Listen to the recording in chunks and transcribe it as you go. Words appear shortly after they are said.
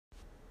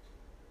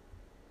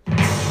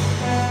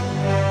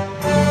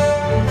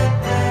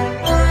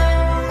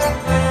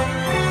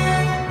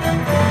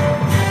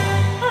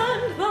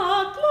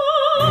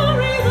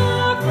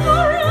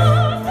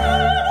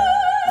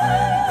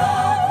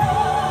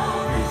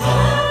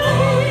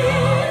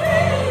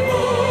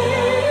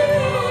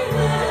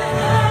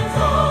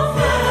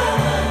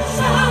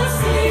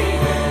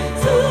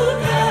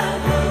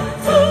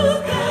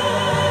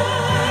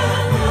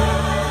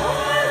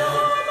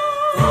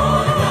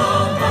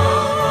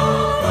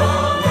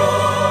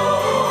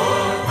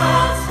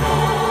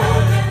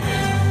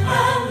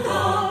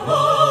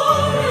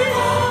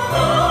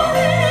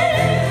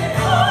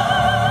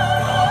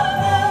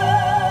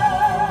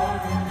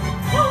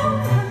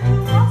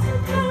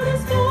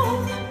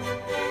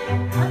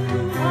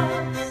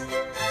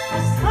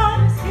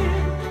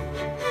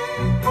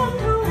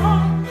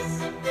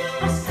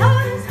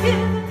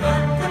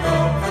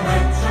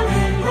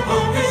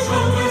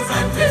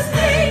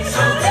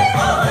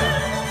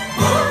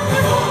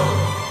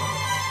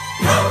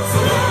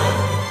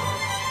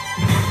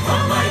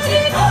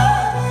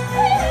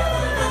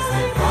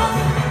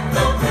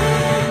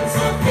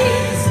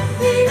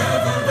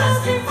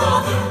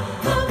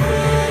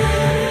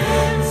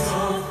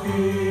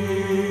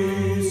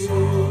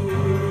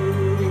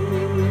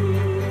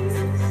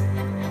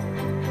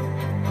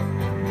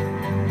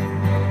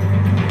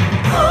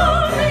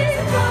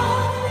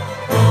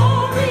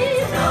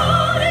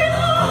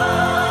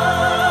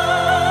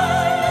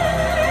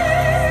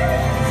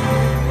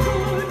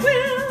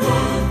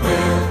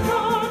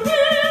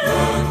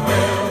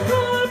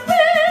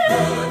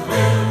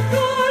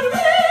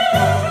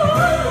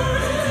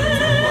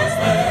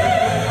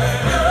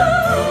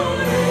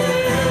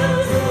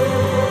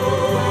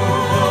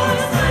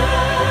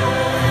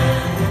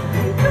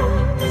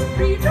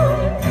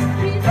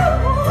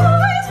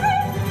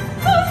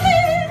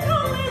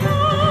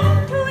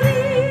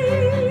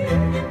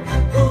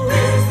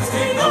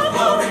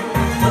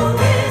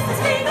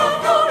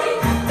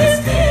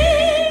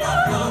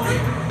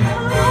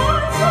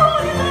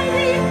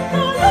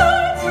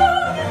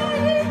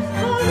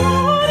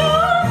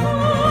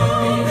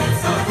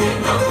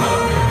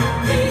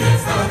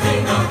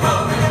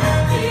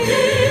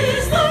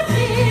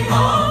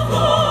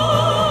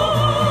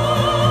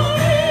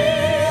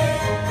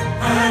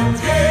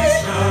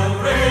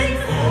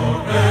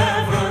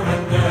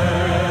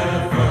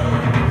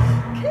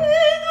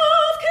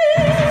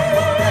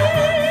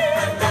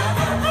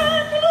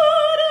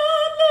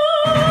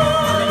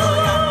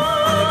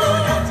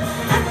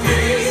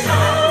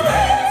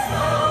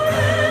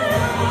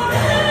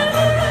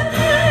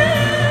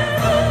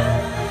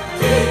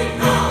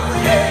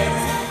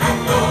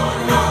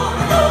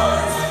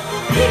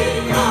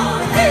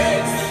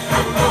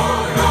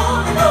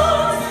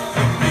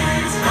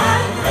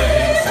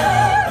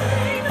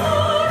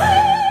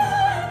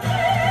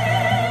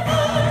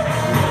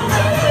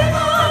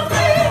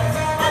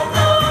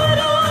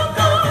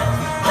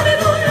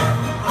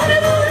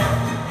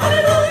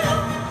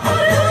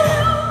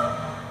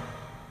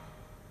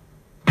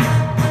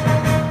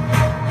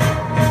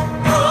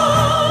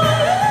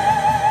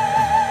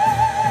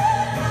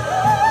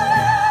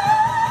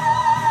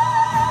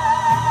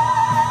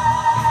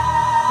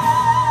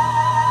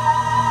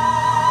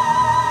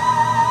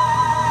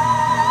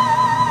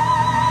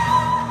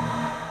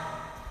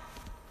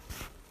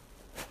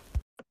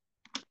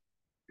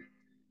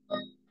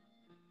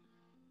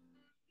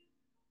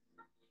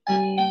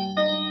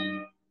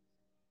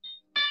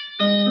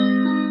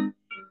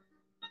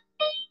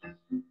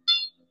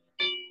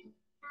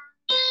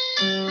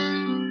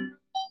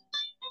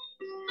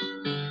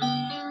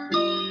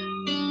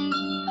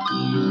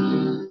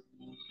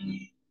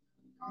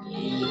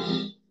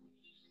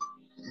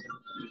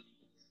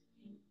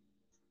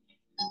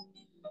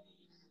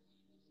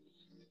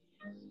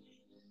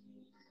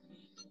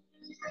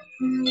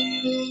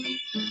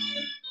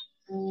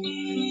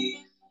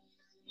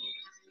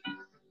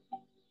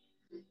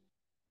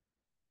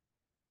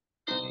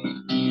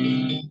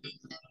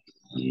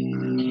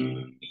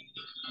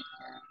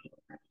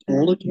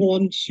All at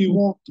once he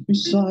walked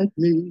beside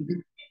me,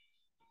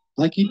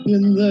 like he'd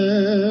been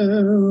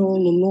there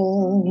all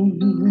along.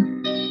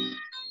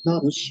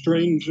 Not a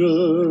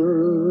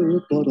stranger,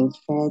 but a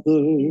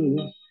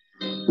father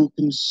who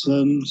can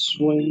sense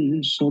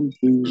when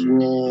something's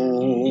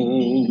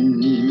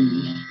wrong.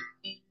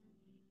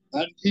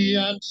 And he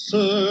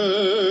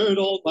answered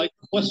all my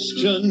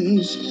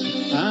questions,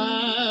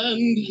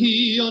 and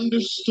he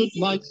understood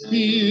my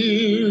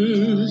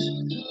fears.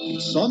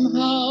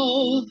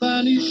 Somehow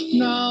vanished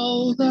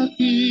now that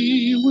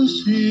he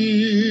was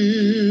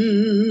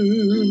here.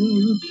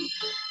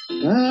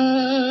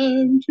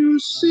 And you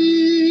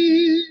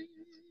see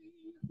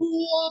who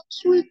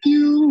walks with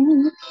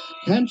you?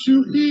 Can't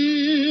you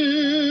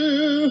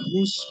hear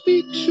who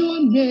speaks your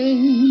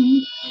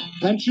name?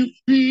 Can't you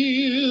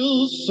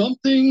feel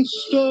something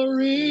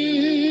stirring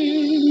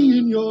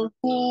in your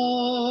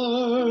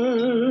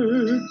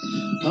heart?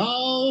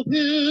 How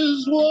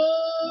his words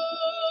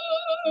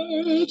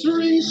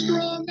ring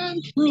strong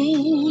and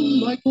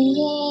true, like a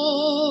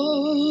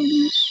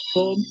once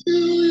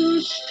familiar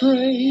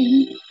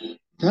strain.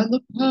 And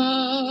the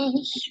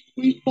past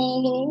we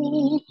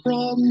follow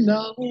from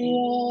now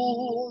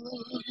on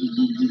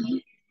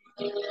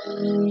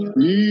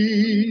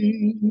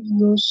be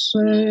the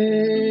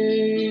same.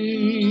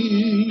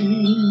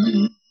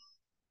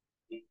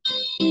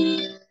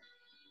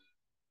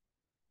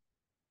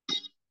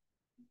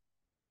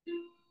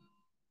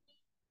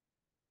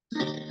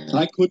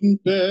 I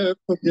couldn't bear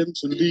for him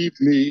to leave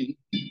me,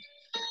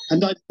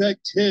 and I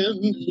begged him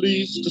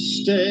please to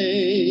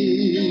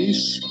stay,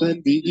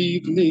 spend the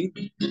evening,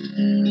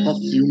 a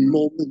few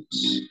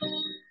moments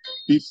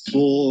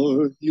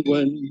before he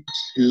went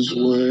his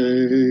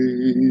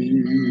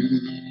way.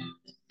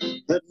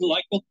 Then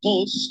like a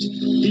post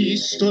he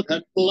stood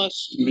and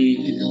blessed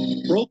me,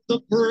 broke the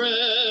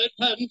bread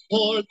and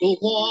poured the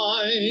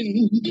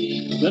wine.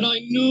 Then I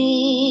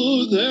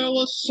knew there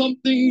was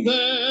something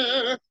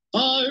there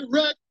I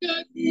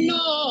recognized.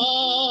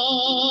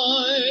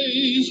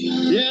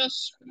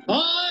 Yes,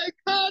 I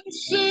can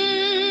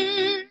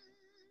see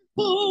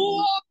who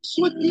walks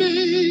with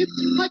me.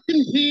 I can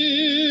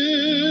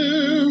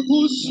hear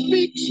who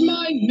speaks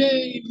my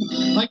name.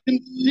 I can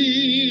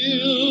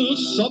feel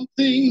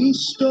something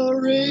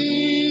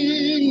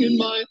stirring in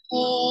my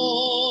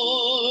heart.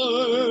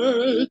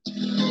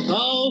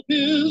 How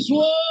his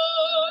words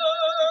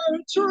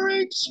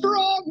ring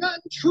strong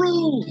and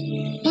true,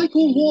 like a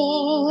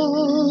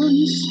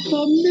once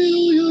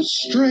familiar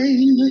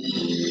strain.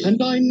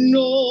 And I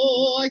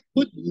know I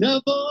could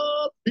never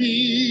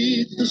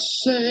be the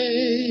same.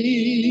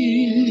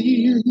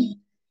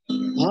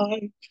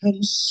 I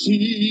can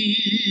see,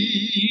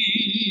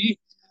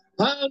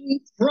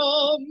 and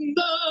from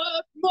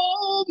that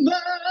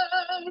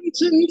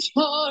moment in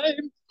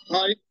time,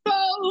 I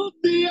felt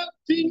the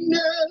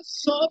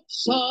emptiness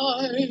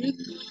subside,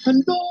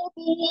 and all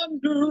the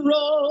wonder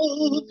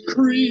of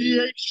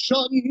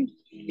creation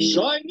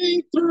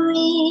shining through.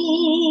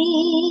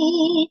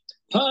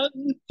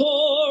 And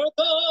for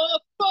the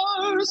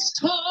first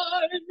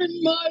time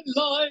in my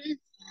life,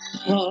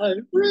 I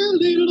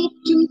really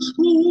looked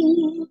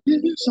into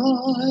his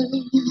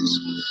eyes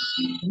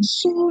and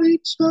saw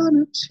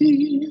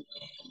eternity,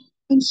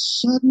 and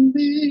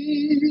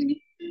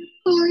suddenly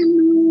I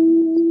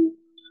knew.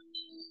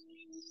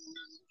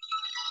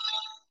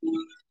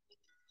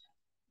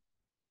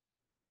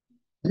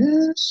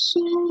 Yes,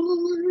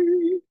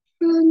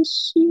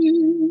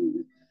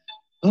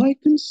 I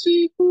can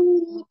see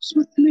who walks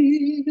with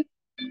me.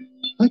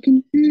 I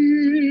can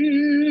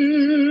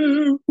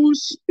hear who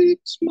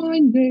speaks my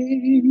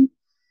name.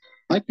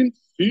 I can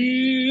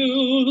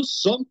feel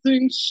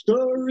something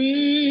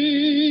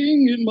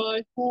stirring in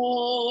my heart.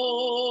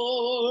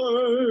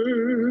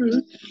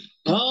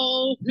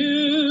 How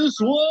his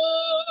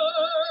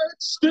words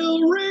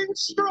still ring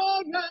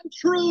strong and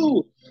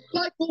true,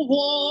 like a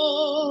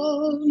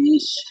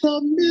once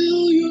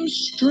familiar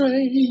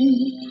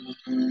strain.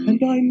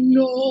 And I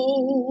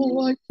know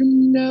I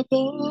can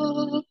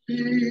never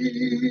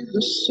be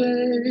the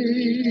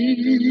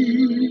same.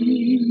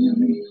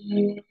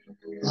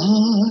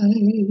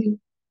 I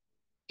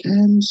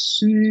can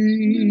see.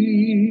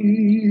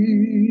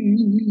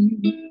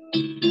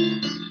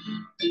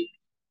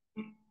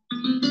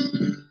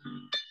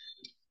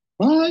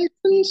 I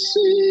can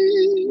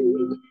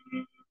see.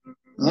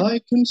 I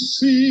can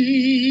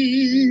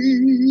see.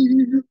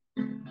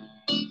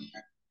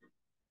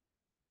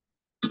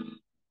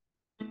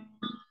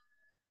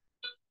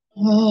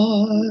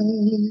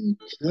 I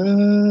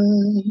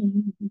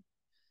can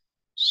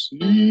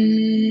see.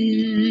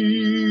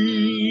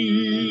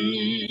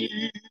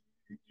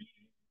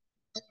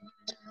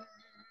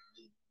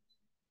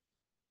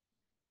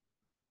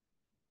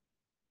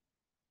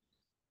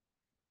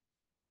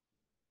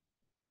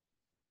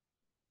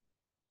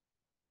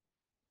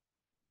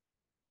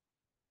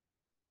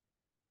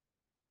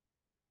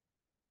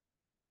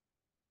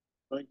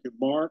 Thank you,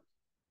 Mark,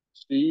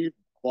 Steve,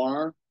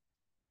 choir,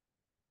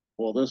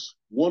 for this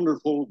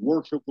wonderful,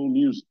 worshipful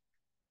music.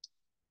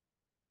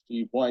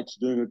 Steve White's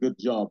doing a good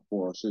job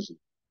for us, isn't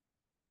he?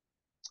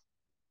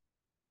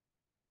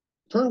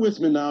 Turn with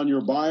me now in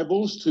your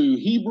Bibles to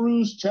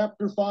Hebrews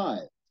chapter 5.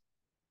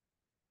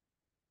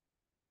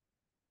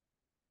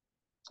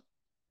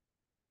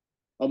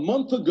 A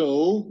month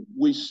ago,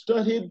 we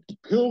studied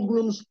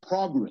Pilgrim's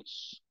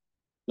Progress,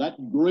 that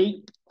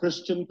great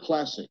Christian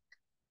classic.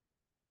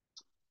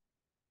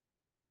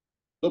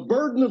 The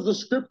burden of the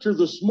scripture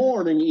this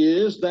morning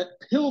is that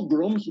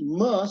pilgrims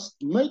must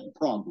make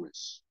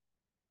progress.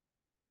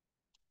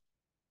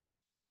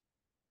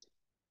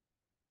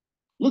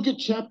 Look at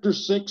chapter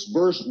 6,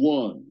 verse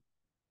 1.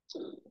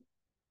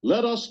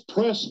 Let us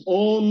press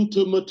on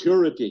to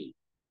maturity.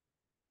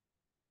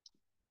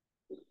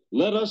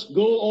 Let us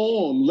go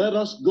on. Let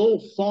us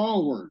go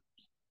forward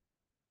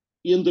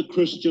in the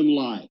Christian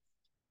life.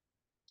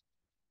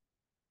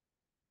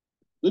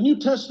 The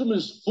New Testament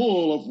is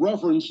full of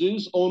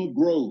references on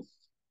growth.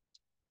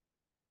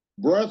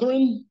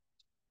 Brethren,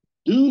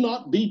 do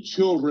not be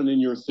children in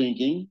your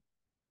thinking,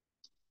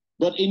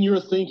 but in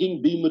your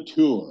thinking be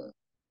mature.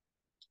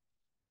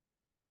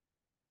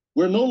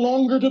 We're no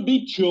longer to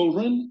be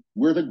children,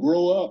 we're to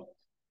grow up.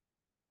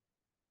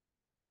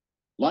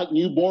 Like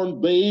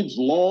newborn babes,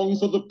 long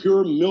for the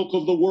pure milk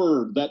of the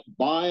word, that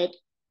by it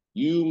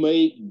you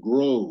may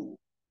grow.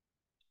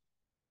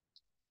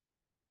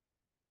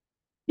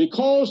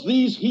 Because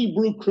these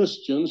Hebrew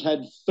Christians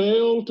had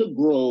failed to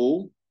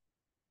grow,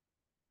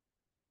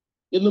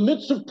 in the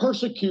midst of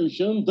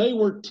persecution, they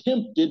were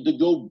tempted to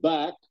go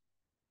back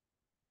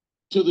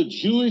to the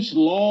Jewish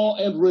law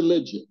and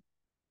religion.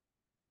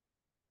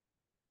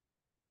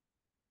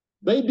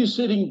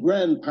 Babysitting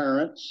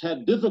grandparents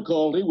had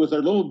difficulty with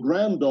their little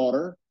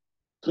granddaughter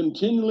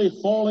continually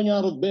falling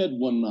out of bed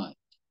one night.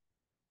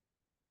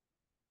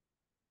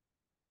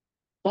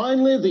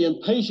 Finally, the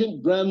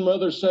impatient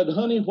grandmother said,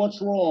 "Honey,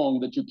 what's wrong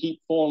that you keep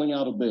falling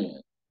out of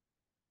bed?"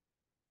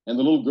 And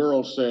the little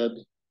girl said,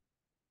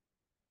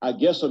 "I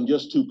guess I'm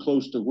just too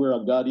close to where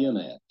I got in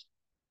at."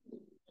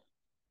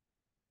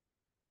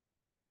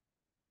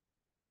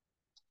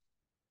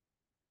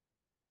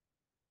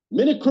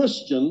 Many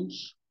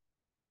Christians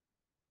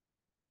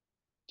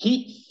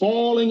keep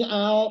falling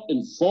out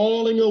and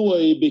falling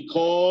away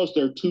because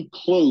they're too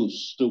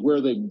close to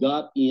where they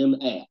got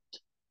in at.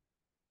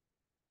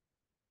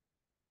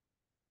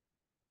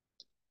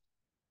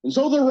 And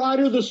so the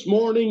writer this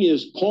morning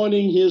is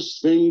pointing his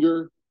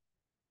finger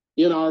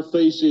in our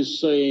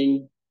faces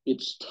saying,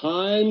 it's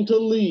time to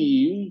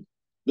leave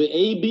the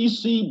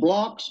ABC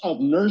blocks of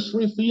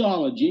nursery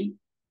theology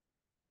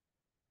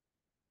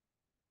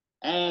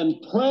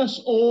and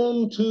press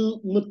on to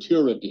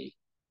maturity.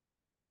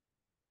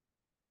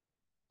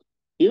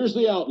 Here's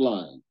the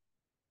outline.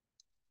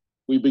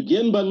 We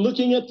begin by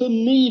looking at the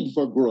need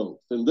for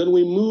growth, and then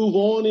we move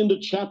on into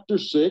chapter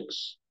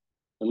 6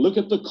 and look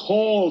at the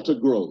call to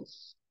growth.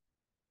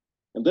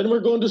 And then we're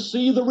going to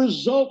see the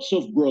results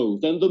of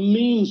growth and the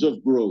means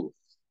of growth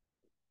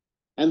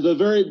and the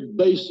very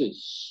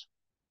basis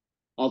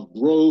of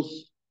growth,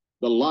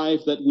 the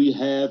life that we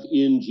have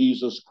in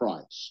Jesus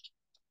Christ.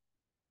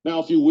 Now,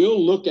 if you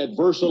will, look at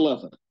verse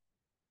 11.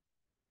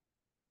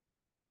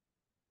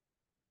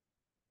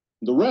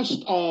 The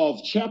rest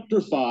of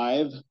chapter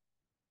 5,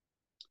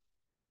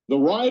 the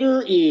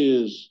writer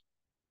is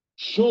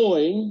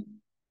showing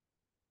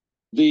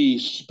the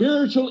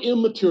spiritual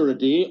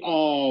immaturity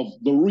of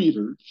the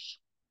readers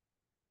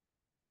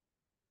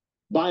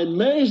by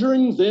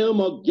measuring them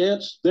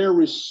against their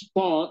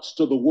response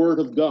to the Word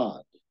of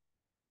God.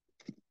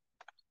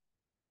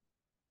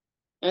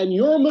 And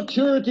your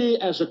maturity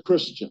as a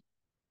Christian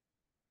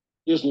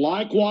is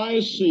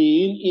likewise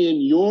seen in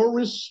your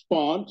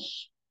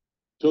response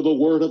to the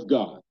Word of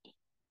God.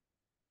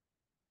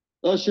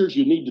 Ushers,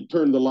 you need to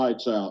turn the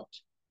lights out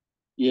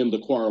in the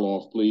choir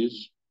loft,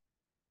 please.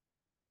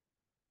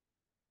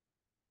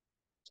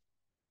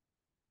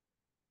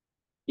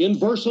 In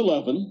verse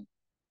 11,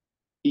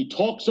 he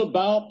talks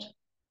about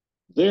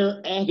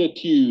their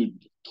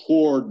attitude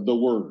toward the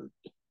Word.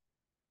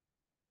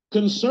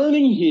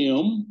 Concerning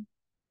him,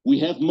 we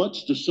have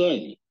much to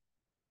say,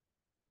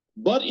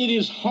 but it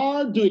is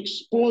hard to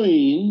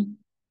explain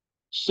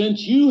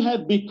since you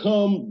have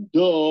become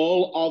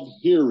dull of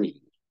hearing.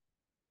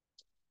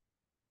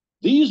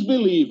 These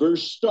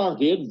believers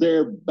started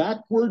their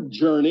backward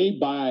journey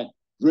by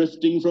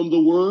drifting from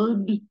the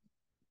Word,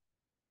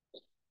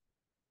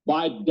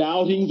 by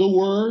doubting the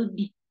Word,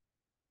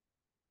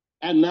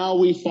 and now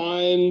we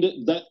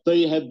find that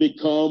they have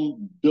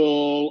become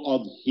dull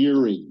of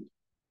hearing.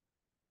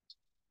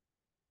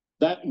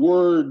 That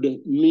word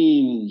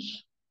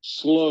means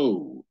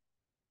slow,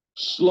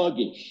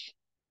 sluggish,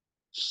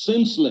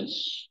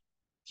 senseless,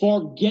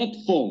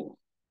 forgetful.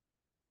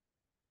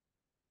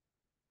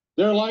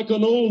 They're like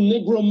an old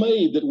Negro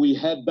maid that we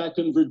had back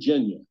in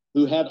Virginia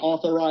who had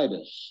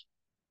arthritis.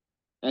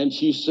 And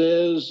she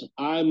says,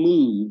 I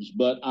moves,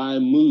 but I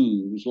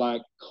moves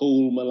like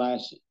cold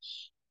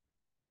molasses.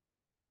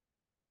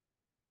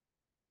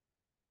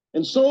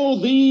 And so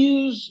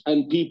these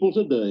and people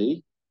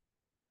today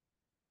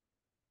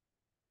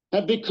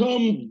have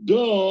become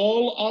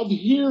dull of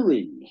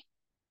hearing,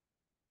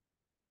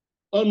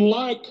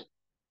 unlike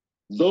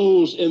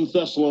those in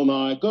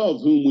Thessalonica,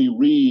 of whom we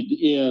read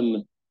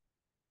in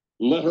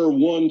letter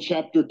 1,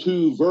 chapter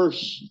 2,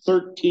 verse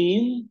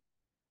 13.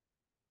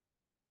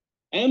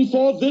 And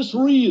for this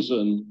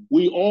reason,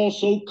 we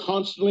also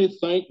constantly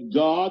thank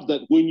God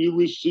that when you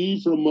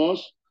receive from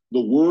us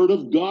the word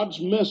of God's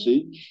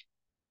message,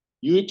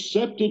 you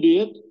accepted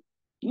it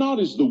not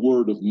as the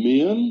word of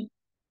men,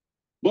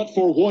 but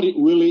for what it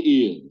really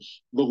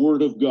is, the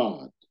word of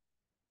God,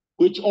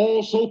 which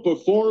also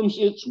performs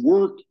its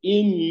work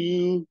in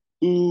you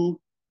who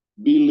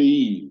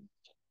believe.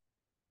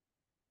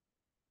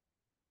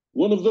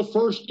 One of the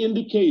first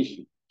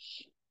indications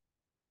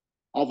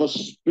of a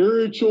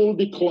spiritual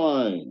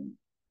decline,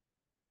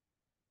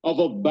 of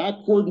a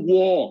backward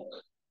walk,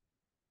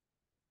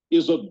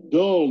 is a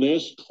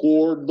dullness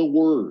toward the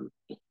word.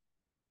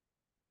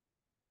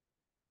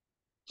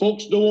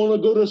 Folks don't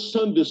want to go to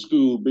Sunday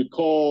school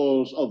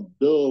because of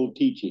dull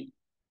teaching.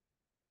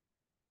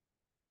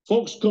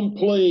 Folks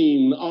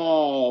complain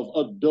of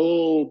a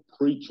dull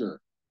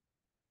preacher.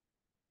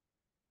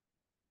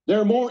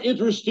 They're more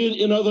interested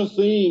in other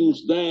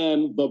things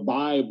than the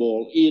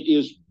Bible. It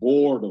is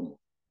boredom.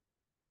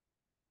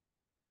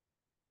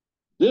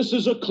 This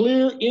is a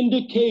clear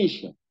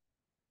indication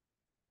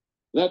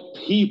that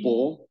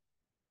people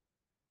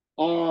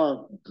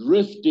are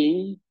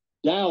drifting,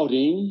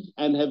 doubting,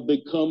 and have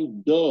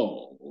become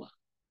dull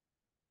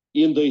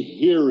in the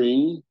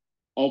hearing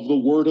of the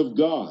Word of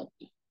God.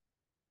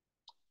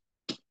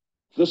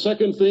 The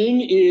second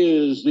thing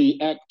is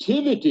the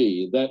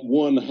activity that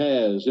one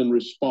has in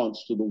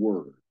response to the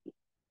Word.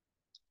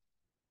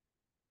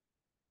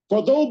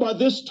 For though by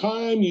this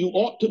time you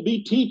ought to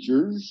be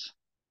teachers,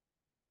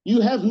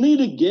 you have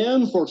need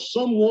again for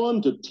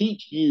someone to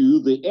teach you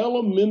the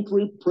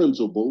elementary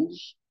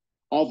principles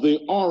of the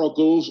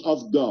oracles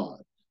of God.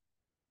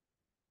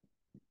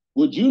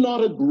 Would you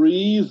not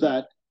agree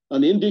that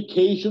an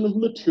indication of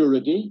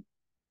maturity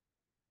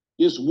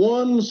is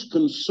one's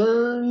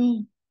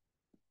concern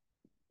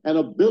and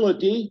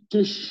ability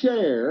to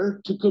share,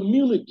 to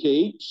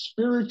communicate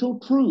spiritual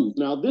truth?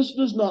 Now, this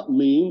does not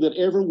mean that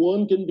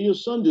everyone can be a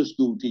Sunday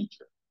school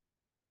teacher.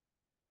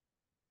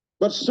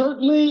 But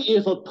certainly,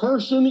 if a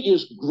person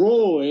is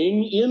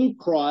growing in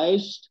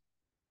Christ,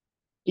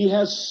 he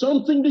has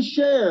something to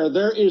share.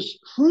 There is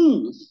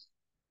truth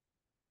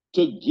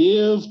to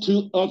give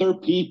to other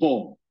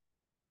people.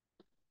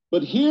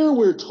 But here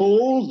we're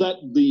told that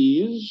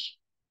these,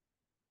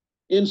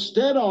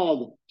 instead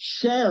of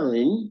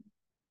sharing,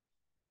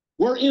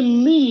 were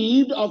in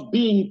need of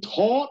being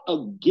taught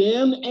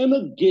again and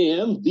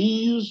again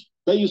these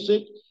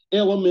basic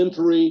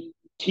elementary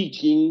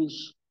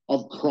teachings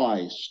of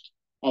Christ,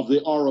 of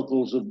the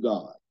oracles of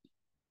God.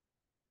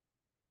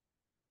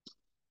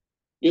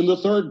 In the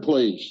third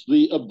place,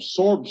 the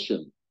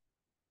absorption,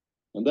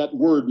 and that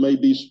word may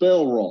be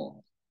spelled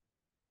wrong.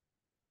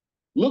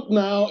 Look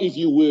now, if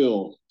you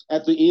will,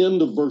 at the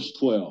end of verse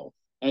 12.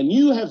 And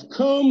you have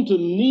come to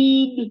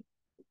need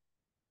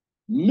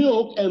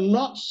milk and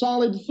not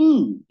solid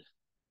food.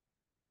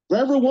 For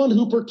everyone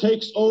who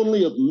partakes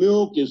only of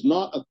milk is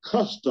not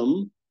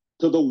accustomed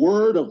to the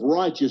word of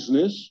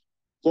righteousness,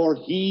 for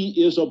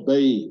he is a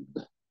babe.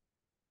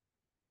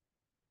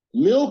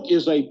 Milk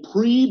is a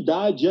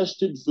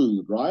pre-digested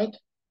food, right?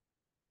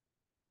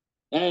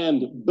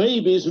 And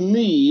babies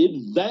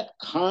need that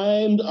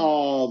kind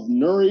of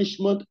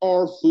nourishment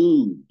or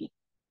food.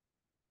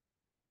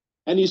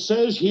 And he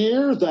says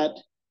here that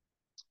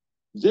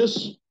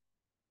this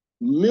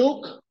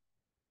milk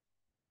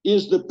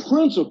is the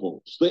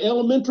principles, the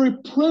elementary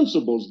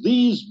principles,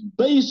 these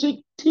basic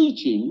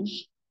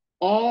teachings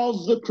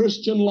of the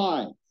Christian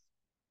life.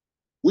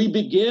 We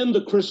begin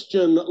the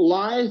Christian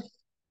life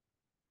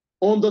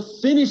on the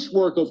finished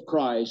work of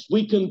Christ.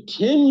 We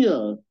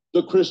continue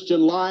the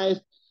Christian life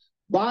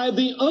by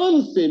the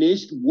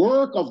unfinished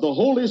work of the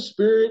Holy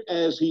Spirit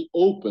as he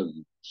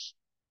opens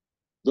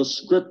the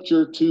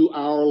Scripture to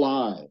our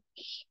lives.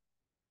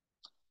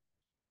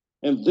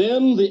 And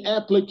then the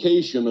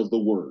application of the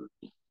Word.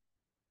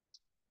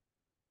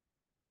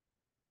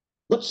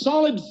 But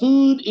solid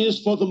food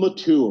is for the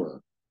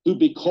mature, who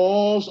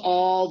because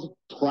of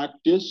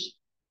practice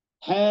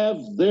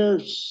have their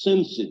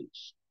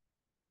senses,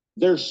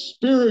 their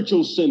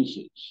spiritual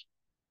senses,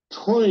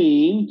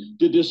 trained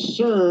to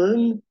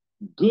discern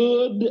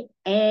good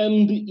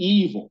and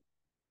evil.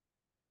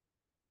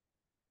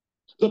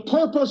 The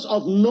purpose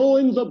of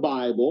knowing the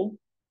Bible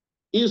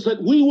is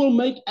that we will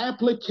make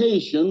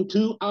application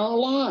to our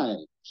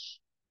lives,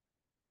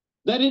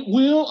 that it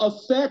will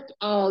affect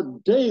our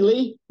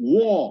daily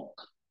walk.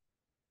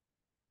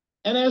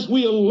 And as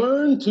we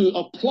learn to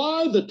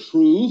apply the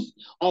truth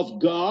of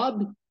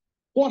God,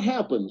 what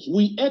happens?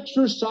 We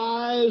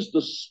exercise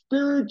the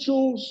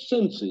spiritual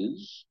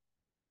senses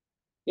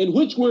in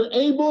which we're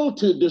able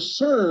to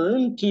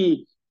discern, to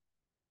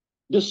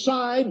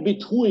decide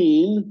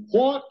between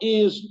what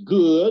is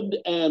good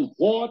and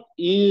what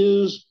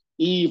is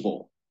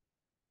evil.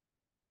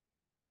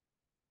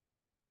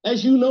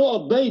 As you know,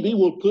 a baby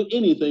will put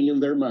anything in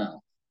their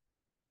mouth.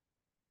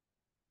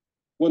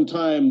 One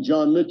time,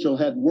 John Mitchell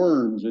had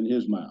worms in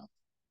his mouth.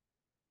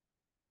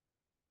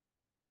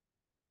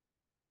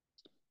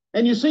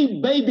 And you see,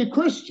 baby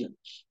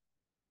Christians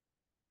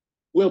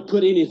will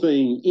put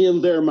anything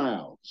in their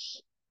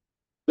mouths.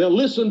 They'll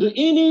listen to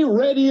any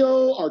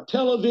radio or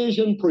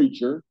television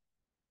preacher,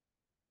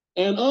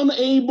 and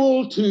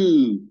unable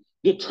to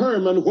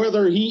determine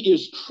whether he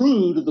is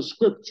true to the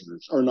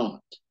scriptures or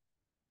not.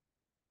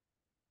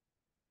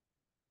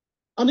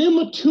 An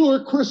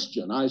immature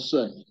Christian, I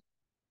say,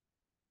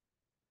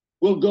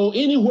 will go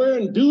anywhere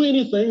and do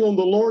anything on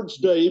the Lord's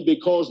day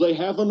because they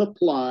haven't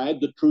applied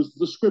the truth of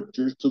the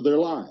scriptures to their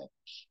lives.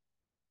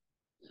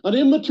 An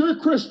immature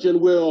Christian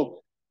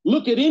will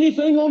look at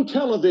anything on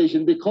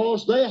television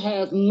because they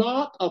have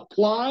not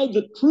applied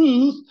the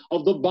truth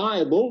of the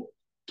Bible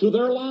to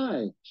their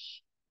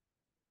lives.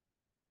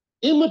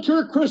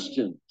 Immature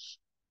Christians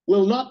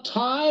will not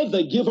tithe,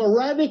 they give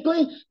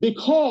erratically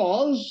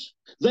because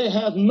they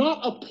have not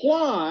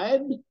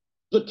applied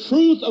the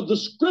truth of the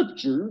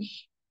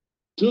scriptures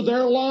to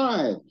their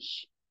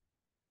lives.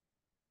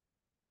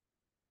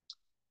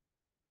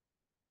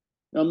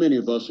 Now, many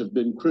of us have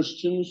been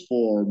Christians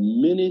for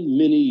many,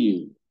 many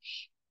years.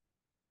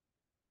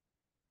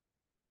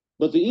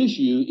 But the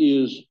issue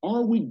is,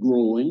 are we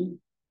growing?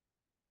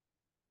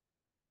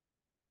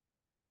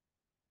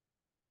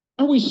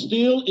 Are we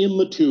still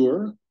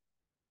immature?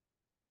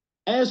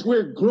 As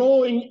we're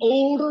growing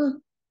older,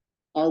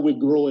 are we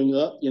growing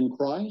up in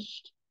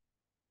Christ?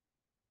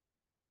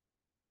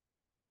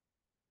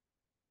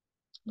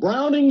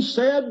 Browning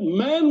said,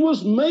 man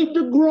was made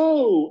to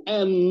grow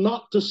and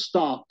not to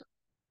stop.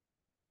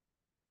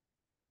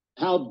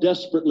 How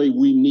desperately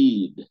we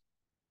need,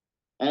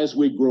 as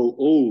we grow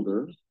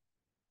older,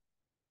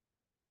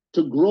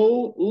 to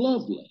grow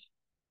lovely.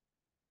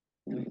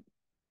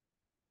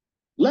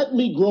 Let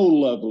me grow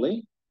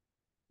lovely,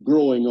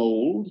 growing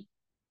old.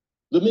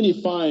 The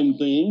many fine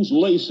things,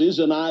 laces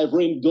and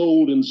ivory and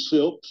gold and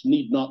silks,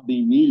 need not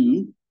be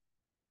new.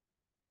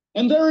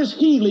 And there is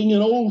healing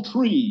in old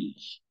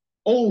trees,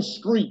 old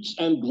streets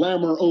and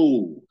glamour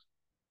old.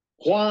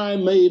 Why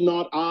may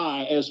not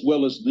I, as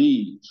well as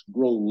these,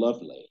 grow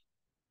lovely,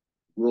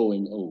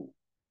 growing old?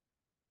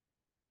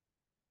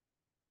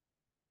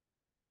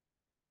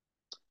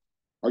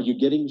 Are you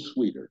getting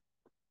sweeter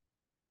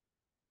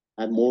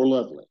and more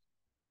lovely,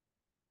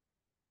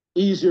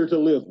 easier to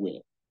live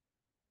with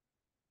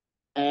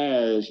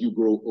as you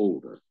grow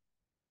older?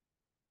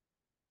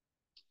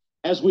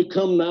 As we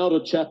come now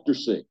to chapter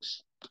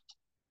 6,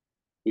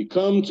 we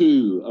come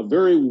to a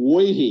very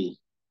weighty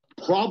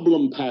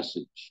problem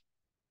passage.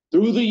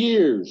 Through the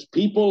years,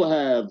 people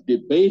have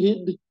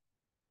debated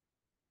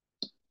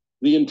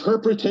the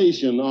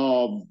interpretation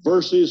of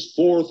verses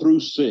 4 through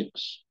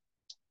 6.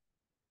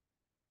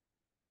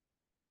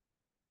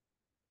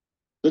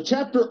 The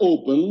chapter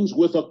opens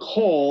with a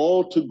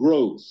call to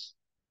growth.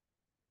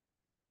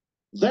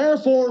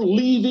 Therefore,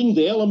 leaving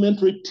the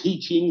elementary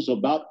teachings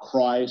about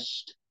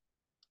Christ,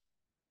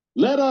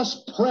 let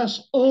us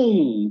press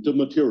on to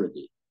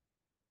maturity.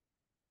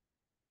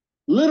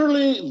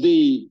 Literally,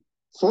 the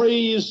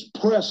phrase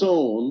press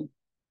on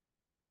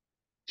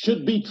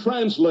should be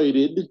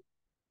translated,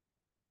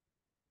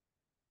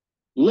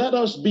 let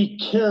us be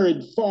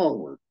carried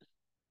forward.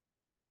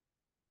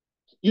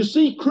 You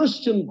see,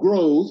 Christian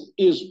growth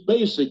is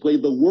basically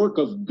the work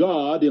of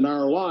God in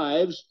our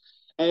lives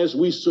as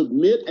we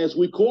submit, as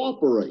we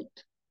cooperate.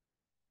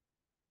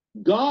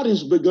 God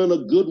has begun a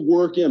good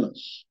work in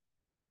us.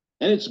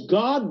 And it's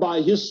God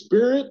by His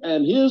Spirit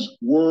and His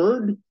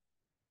Word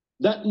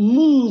that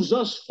moves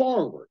us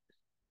forward.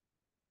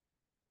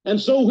 And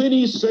so when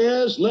He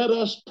says, let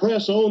us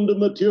press on to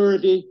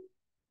maturity,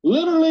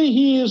 literally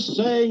He is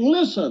saying,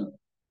 listen,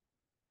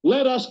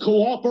 let us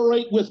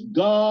cooperate with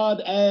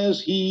God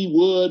as He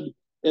would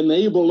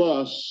enable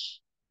us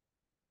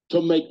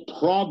to make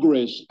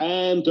progress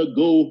and to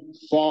go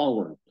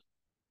forward.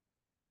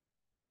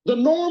 The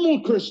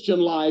normal Christian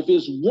life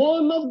is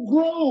one of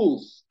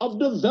growth, of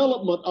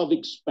development, of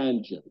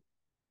expansion.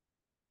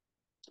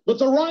 But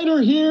the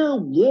writer here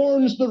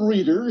warns the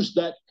readers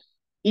that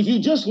if you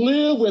just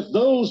live with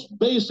those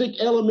basic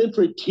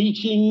elementary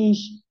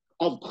teachings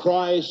of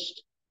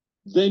Christ,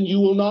 then you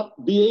will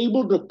not be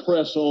able to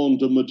press on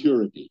to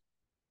maturity.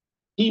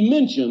 He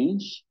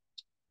mentions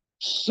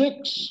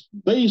 6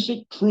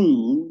 basic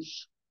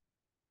truths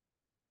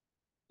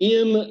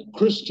in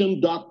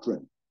Christian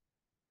doctrine.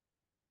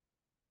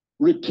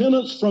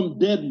 Repentance from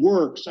dead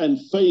works and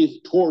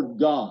faith toward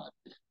God.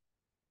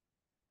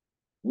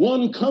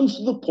 One comes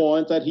to the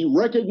point that he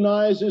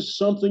recognizes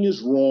something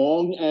is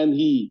wrong, and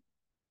he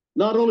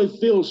not only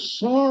feels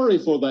sorry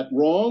for that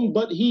wrong,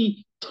 but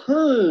he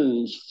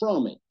turns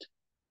from it.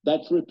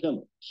 That's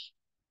repentance.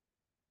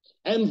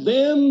 And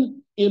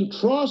then in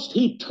trust,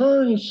 he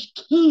turns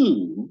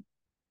to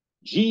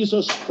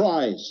Jesus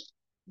Christ,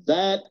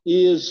 That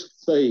is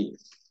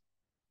faith.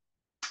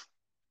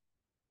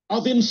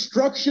 Of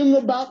instruction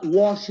about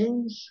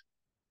washings,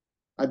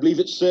 I believe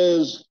it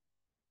says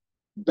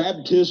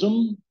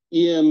baptism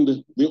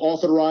in the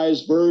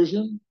Authorized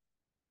Version,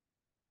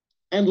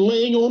 and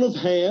laying on of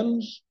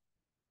hands.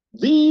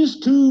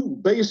 These two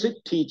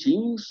basic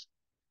teachings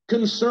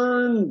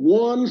concern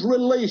one's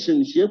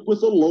relationship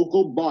with the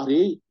local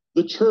body,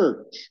 the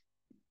church.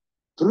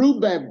 Through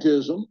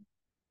baptism,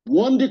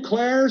 one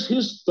declares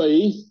his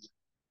faith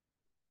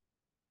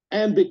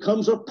and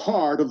becomes a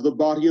part of the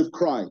body of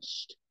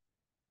Christ.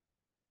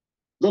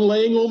 The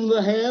laying on of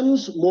the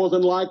hands more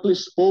than likely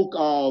spoke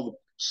of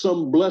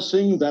some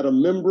blessing that a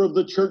member of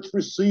the church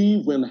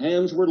received when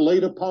hands were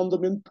laid upon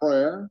them in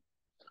prayer,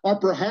 or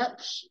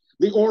perhaps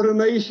the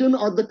ordination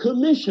or the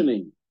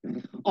commissioning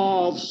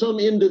of some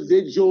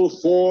individual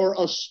for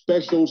a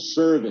special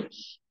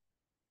service.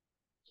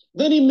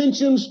 Then he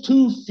mentions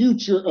two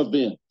future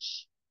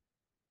events: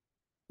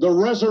 the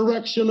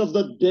resurrection of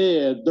the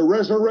dead, the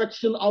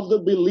resurrection of the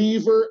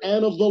believer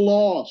and of the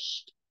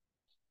lost,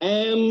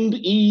 and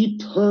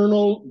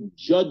eternal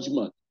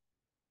judgment.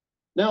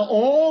 Now,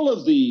 all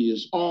of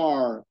these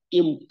are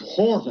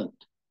important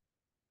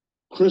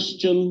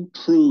Christian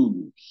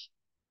truths,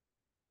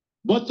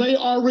 but they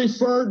are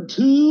referred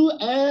to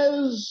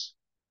as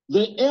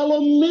the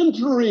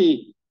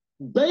elementary,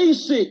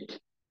 basic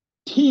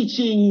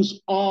teachings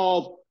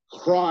of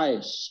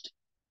Christ.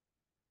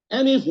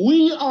 And if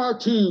we are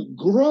to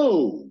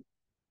grow,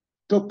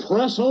 to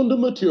press on to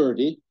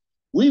maturity,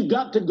 we've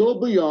got to go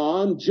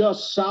beyond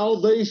just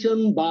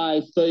salvation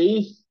by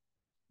faith,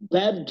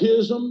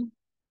 baptism,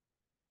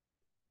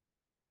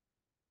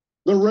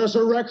 the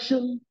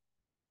resurrection,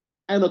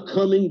 and a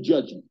coming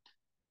judgment.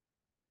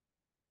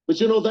 But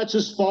you know, that's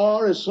as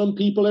far as some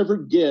people ever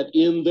get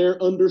in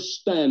their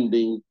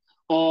understanding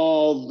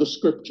of the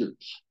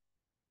scriptures.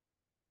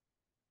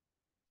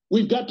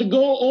 We've got to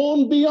go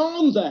on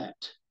beyond that.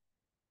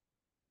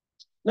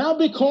 Now,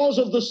 because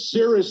of the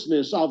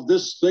seriousness of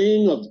this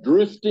thing of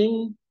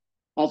drifting,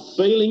 of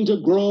failing to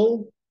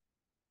grow,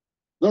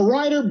 the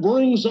writer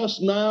brings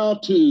us now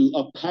to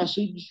a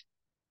passage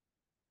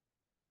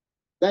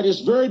that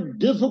is very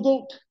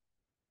difficult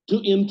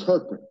to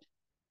interpret.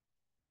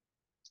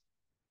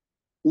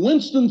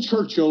 Winston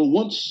Churchill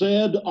once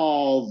said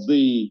of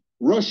the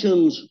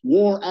Russians'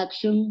 war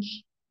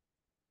actions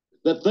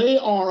that they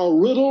are a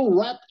riddle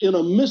wrapped in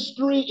a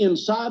mystery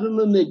inside an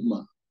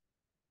enigma.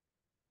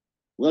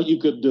 Well, you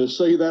could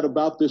say that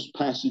about this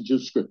passage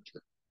of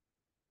Scripture.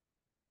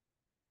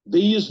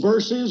 These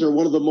verses are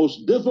one of the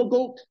most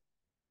difficult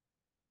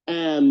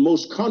and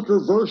most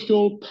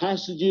controversial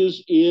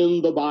passages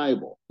in the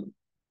Bible.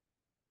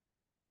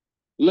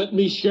 Let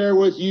me share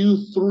with you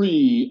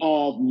three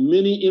of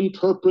many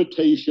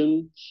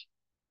interpretations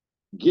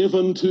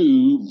given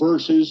to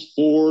verses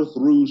 4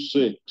 through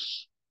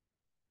 6.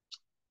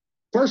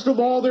 First of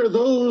all, there are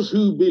those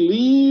who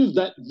believe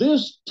that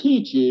this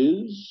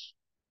teaches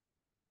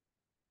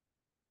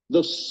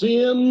the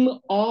sin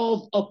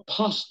of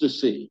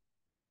apostasy.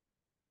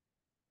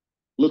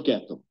 Look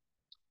at them.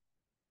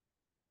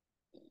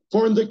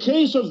 For in the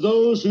case of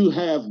those who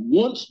have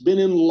once been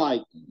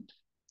enlightened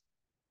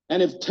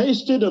and have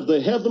tasted of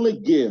the heavenly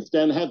gift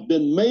and have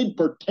been made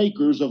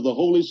partakers of the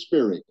Holy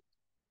Spirit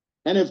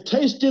and have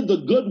tasted the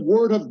good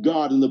word of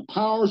God and the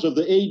powers of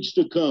the age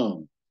to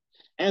come,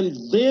 and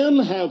then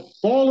have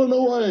fallen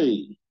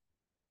away,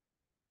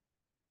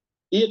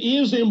 it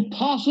is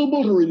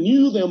impossible to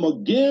renew them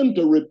again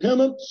to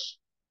repentance,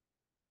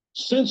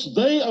 since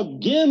they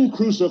again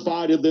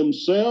crucified to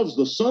themselves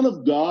the Son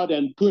of God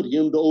and put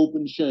him to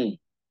open shame.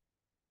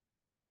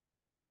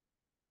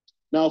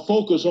 Now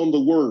focus on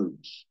the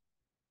words,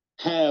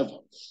 have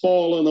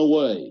fallen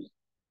away.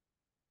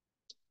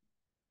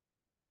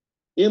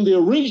 In the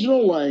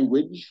original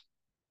language,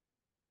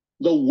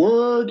 the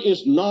word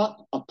is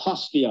not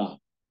apostia.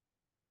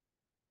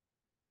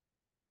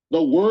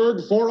 The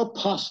word for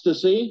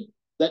apostasy,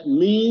 that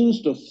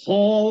means to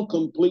fall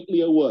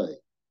completely away.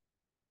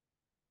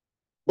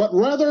 But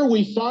rather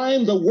we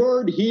find the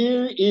word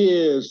here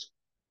is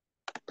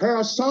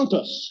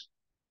parasantos.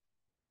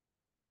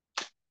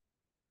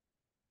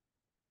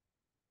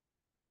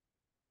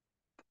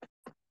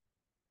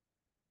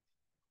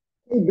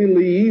 You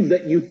believe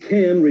that you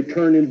can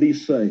return and be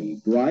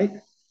saved, right?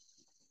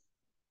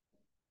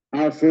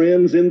 Our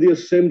friends in the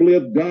Assembly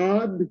of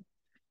God,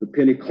 the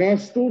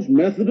Pentecostals,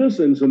 Methodists,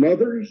 and some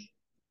others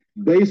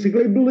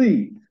basically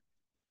believe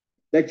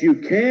that you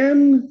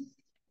can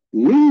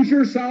lose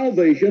your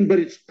salvation, but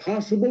it's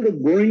possible to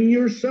bring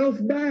yourself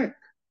back.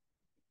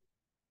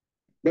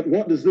 But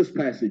what does this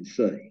passage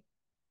say?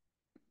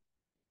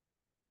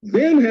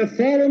 Then have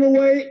fallen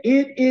away,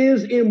 it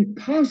is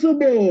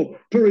impossible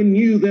to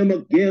renew them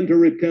again to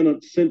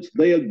repentance, since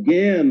they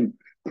again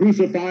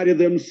crucified to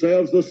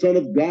themselves the Son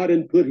of God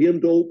and put him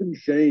to open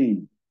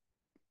shame.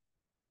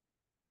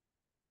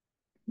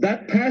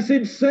 That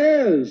passage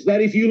says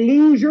that if you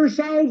lose your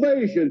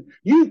salvation,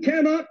 you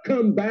cannot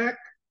come back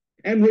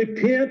and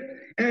repent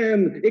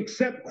and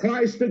accept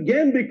Christ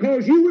again,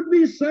 because you would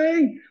be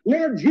saying,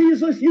 Lord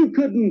Jesus, you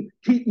couldn't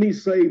keep me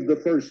saved the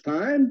first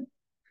time.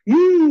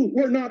 You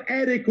were not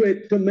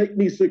adequate to make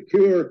me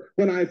secure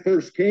when I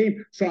first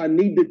came, so I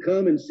need to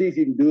come and see if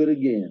you can do it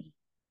again.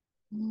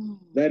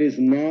 That is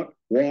not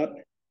what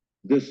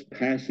this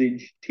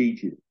passage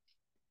teaches.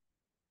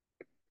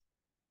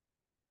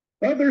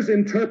 Others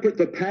interpret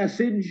the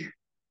passage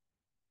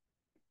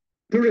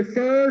to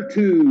refer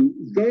to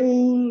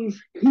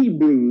those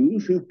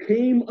Hebrews who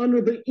came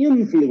under the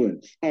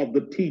influence of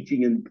the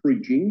teaching and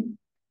preaching,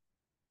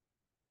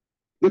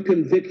 the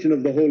conviction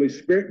of the Holy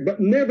Spirit, but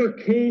never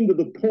came to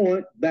the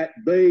point that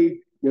they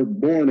were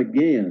born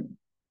again,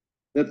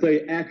 that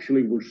they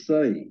actually were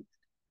saved.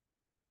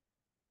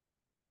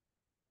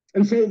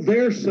 And so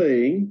they're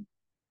saying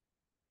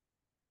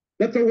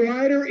that the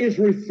writer is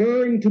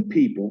referring to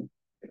people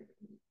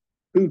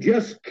who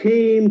just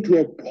came to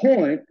a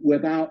point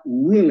without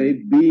really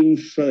being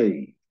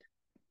saved.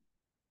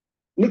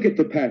 Look at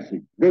the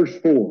passage, verse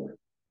 4.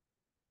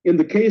 In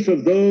the case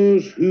of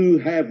those who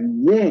have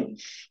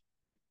once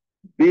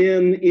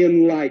been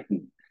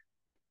enlightened.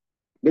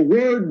 The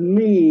word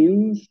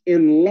means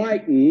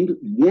enlightened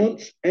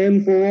once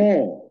and for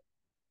all.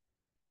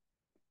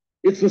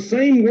 It's the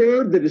same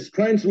word that is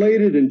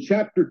translated in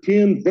chapter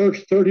 10,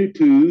 verse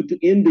 32 to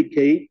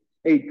indicate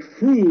a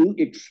true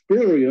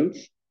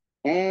experience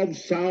of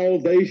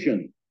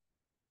salvation.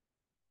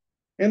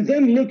 And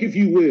then look, if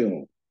you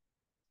will,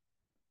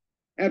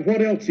 at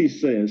what else he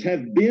says.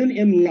 Have been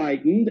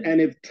enlightened and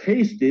have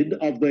tasted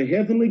of the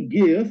heavenly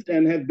gift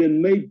and have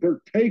been made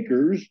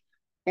partakers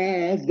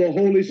of the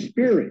Holy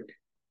Spirit.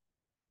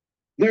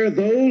 There are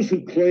those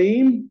who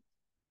claim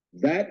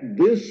that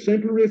this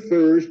simply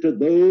refers to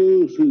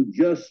those who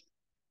just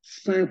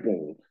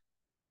sampled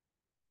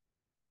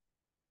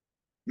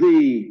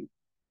the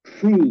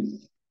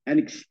truth and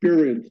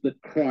experience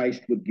that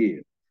Christ would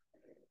give.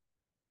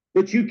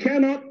 But you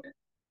cannot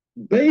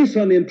base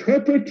an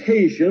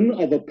interpretation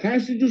of a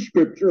passage of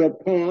Scripture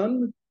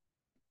upon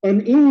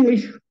an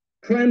English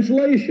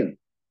translation.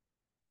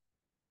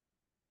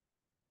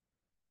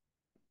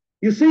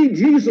 You see,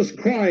 Jesus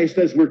Christ,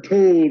 as we're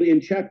told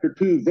in chapter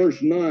 2,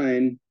 verse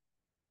 9,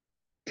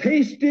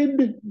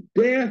 tasted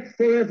death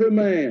for every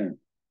man.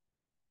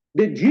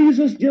 Did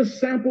Jesus just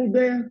sample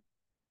death?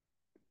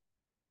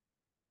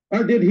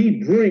 Or did he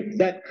drink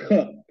that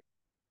cup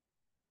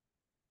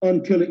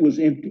until it was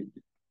emptied?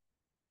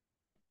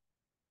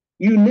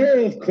 You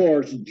know, of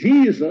course,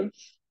 Jesus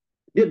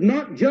did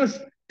not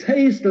just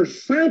taste or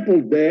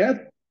sample death,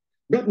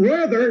 but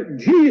rather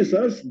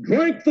Jesus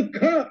drank the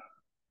cup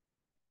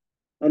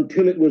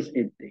until it was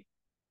empty.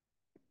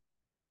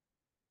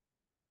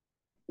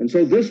 And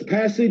so this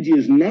passage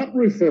is not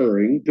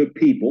referring to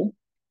people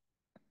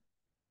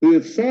who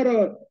have sort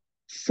of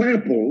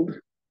sampled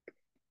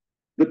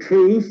the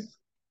truth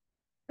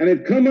and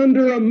have come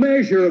under a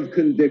measure of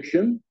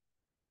conviction,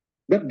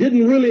 but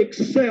didn't really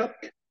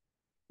accept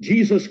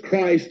Jesus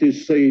Christ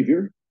as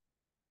Savior.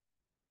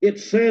 It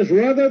says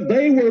rather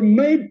they were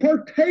made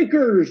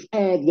partakers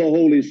of the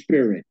Holy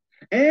Spirit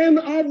and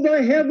of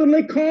the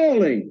heavenly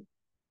calling.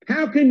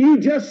 How can you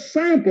just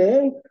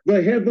sample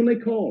the heavenly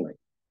calling?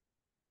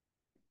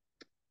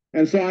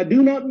 And so I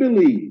do not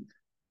believe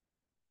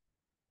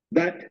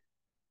that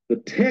the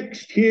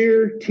text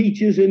here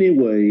teaches in any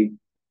way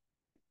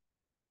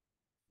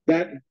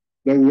that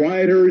the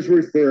writer is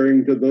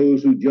referring to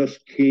those who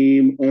just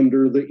came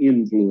under the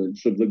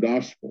influence of the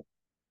gospel.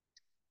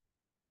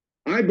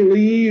 I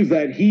believe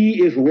that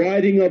he is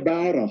writing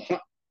about a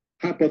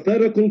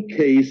hypothetical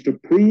case to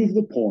prove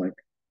the point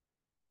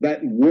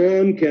that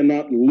one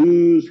cannot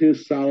lose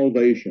his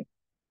salvation.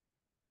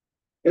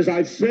 As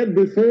I've said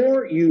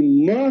before, you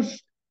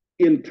must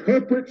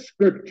interpret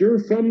Scripture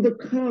from the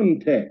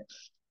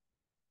context.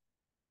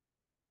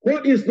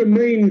 What is the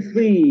main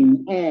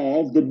theme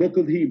of the book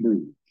of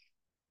Hebrews?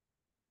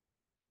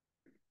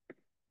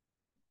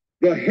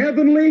 The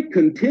heavenly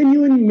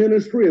continuing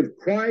ministry of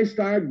Christ,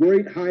 our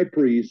great high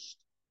priest,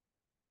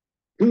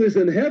 who is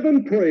in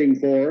heaven praying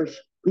for us,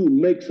 who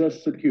makes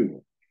us secure.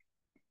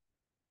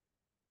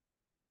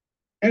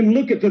 And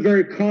look at the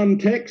very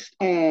context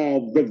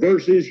of the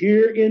verses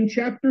here in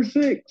chapter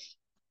 6.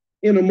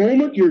 In a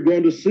moment, you're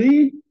going to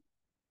see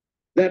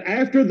that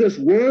after this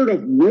word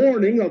of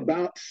warning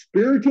about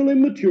spiritual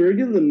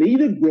immaturity, the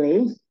need of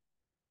growth,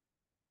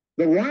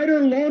 the writer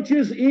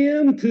launches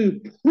in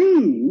to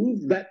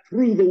prove that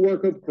through the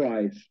work of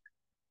Christ,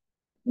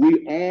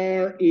 we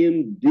are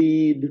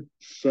indeed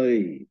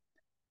saved.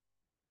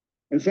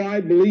 And so I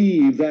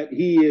believe that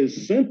he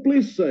is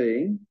simply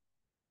saying,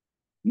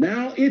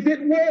 now if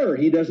it were,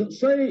 he doesn't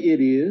say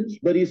it is,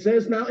 but he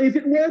says, now if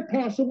it were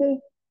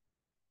possible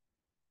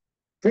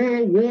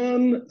for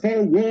one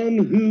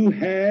who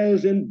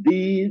has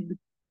indeed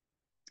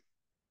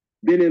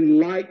been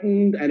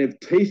enlightened and have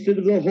tasted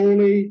of the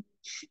Holy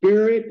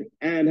Spirit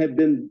and have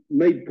been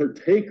made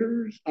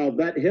partakers of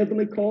that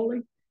heavenly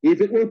calling, if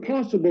it were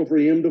possible for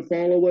him to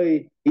fall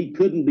away, he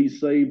couldn't be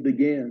saved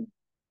again.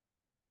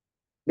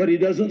 But he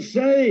doesn't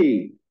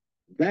say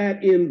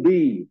that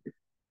indeed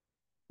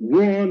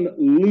one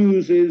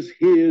loses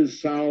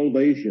his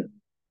salvation.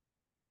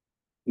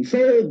 And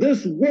so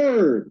this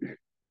word,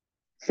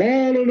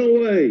 fallen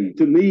away,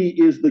 to me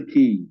is the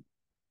key,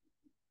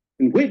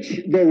 in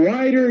which the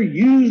writer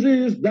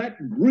uses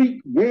that Greek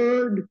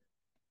word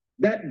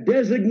that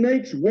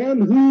designates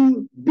one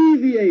who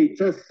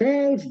deviates or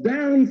falls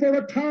down for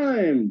a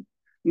time,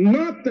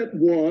 not that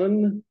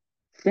one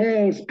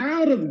falls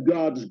out of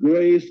God's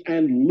grace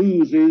and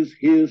loses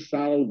his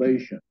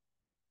salvation.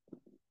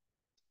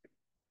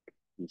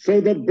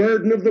 So the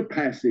burden of the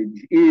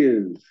passage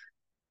is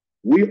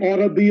we ought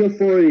to be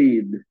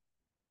afraid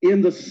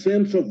in the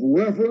sense of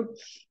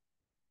reverence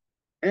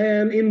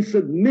and in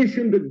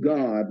submission to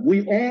God.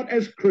 We ought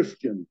as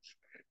Christians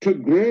to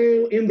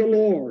grow in the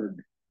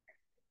Lord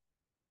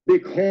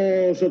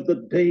because of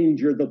the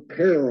danger, the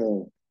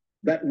peril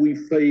that we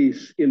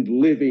face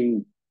in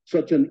living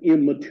such an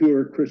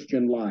immature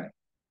Christian life.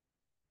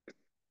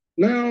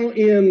 Now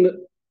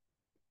in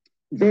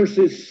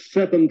verses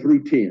 7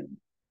 through 10,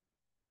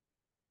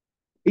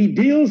 he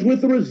deals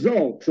with the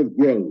results of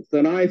growth.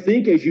 And I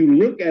think as you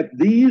look at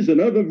these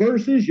and other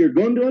verses, you're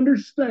going to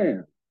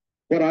understand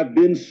what I've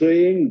been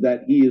saying,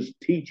 that he is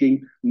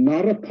teaching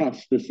not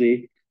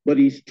apostasy, but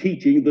he's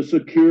teaching the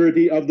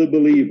security of the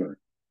believer.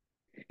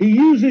 He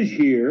uses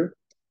here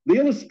the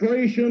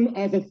illustration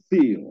of a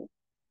field.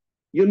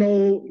 You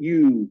know,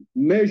 you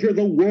measure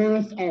the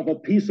worth of a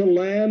piece of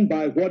land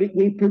by what it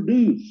will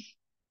produce.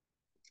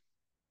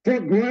 For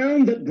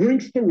ground that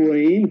drinks the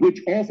rain,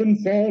 which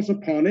often falls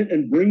upon it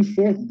and brings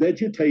forth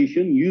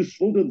vegetation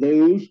useful to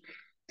those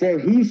for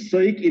whose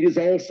sake it is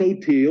also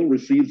tilled,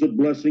 receives a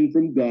blessing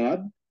from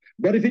God.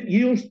 But if it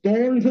yields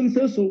thorns and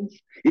thistles,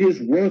 it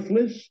is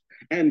worthless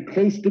and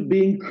close to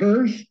being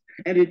cursed,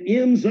 and it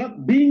ends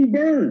up being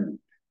burned.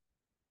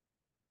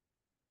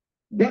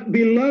 But,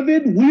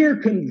 beloved, we are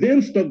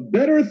convinced of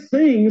better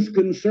things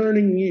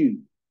concerning you.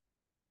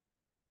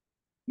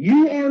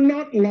 You are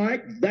not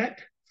like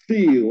that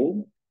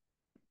field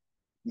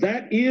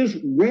that is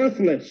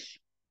worthless,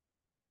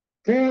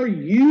 for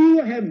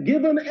you have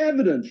given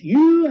evidence.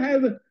 You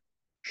have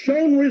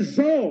shown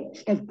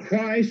results of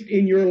Christ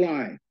in your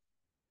life.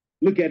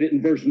 Look at it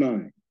in verse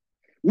 9.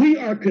 We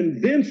are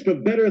convinced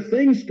of better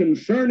things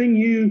concerning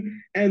you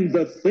and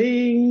the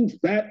things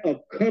that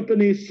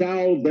accompany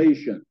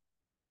salvation.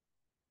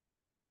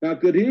 Now,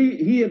 could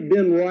he have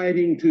been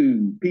writing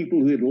to people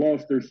who had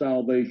lost their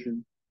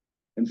salvation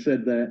and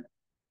said that?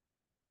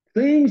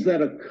 Things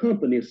that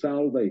accompany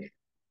salvation.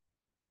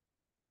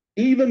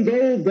 Even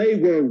though they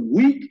were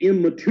weak,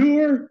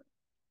 immature,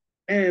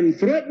 and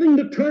threatening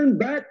to turn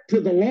back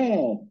to the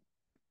law,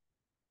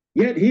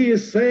 yet he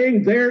is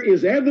saying there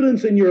is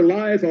evidence in your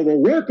life of a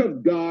work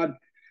of God.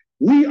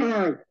 We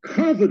are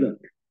confident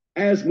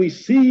as we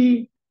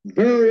see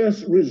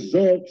various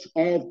results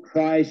of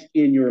Christ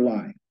in your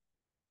life.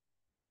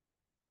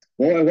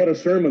 Boy, what a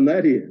sermon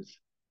that is.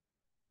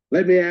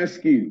 Let me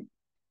ask you,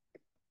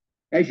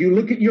 as you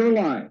look at your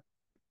life,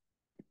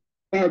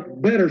 or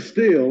better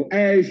still,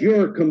 as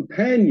your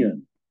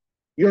companion,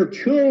 your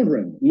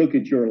children look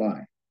at your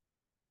life,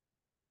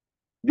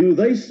 do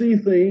they see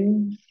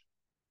things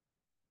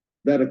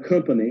that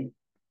accompany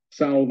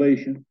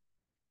salvation?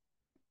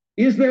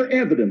 Is there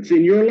evidence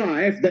in your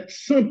life that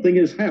something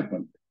has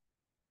happened,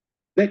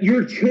 that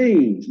you're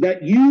changed,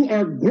 that you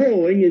are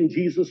growing in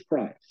Jesus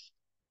Christ?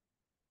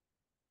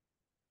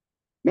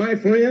 My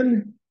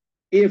friend,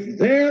 if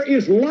there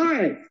is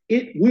life,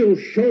 it will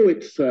show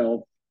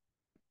itself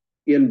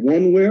in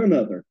one way or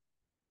another,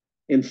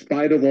 in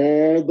spite of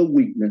all the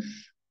weakness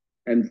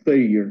and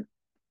failure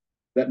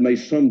that may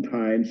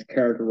sometimes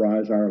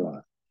characterize our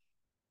lives.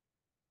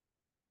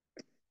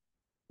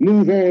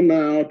 Move on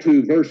now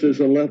to verses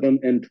 11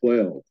 and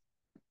 12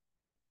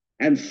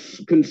 and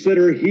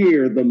consider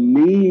here the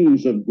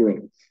means of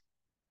growth.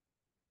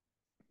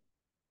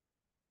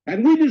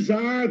 And we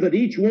desire that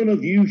each one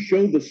of you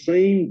show the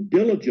same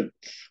diligence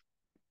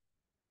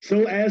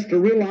so as to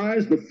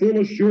realize the full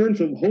assurance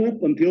of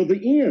hope until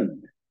the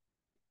end,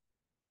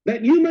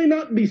 that you may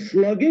not be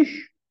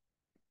sluggish,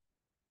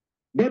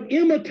 but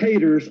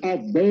imitators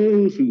of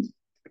those whose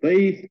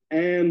faith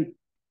and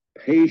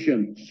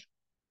patience.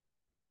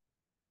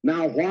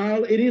 Now,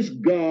 while it is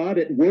God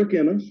at work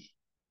in us,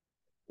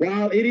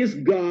 while it is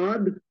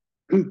God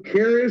who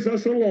carries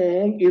us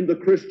along in the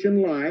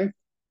Christian life,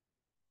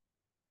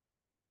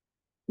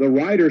 the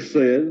writer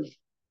says,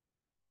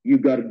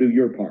 you've got to do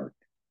your part.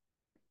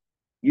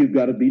 You've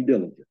got to be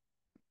diligent.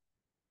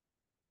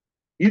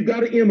 You've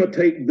got to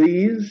imitate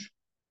these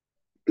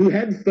who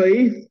had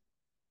faith,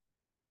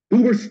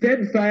 who were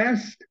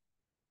steadfast,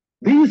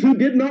 these who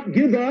did not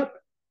give up.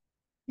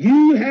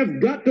 You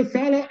have got to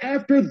follow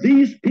after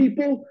these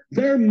people.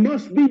 There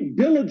must be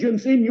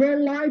diligence in your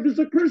life as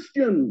a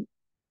Christian.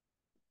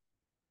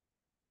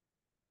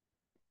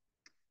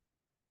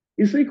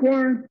 You see,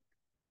 choir,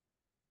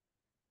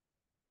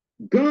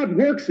 God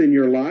works in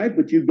your life,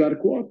 but you've got to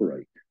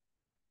cooperate.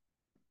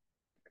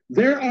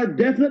 There are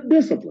definite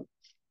disciplines.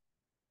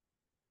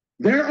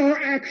 There are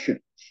actions.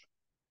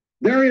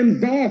 There are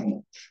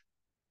involvements.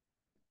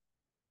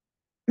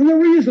 And the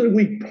reason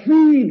we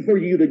plead for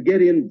you to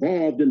get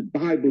involved in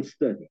Bible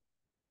study,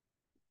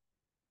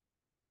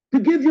 to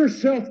give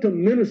yourself to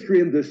ministry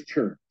in this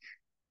church,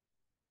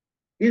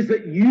 is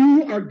that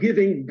you are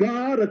giving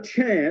God a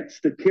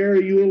chance to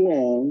carry you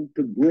along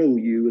to grow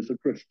you as a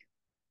Christian.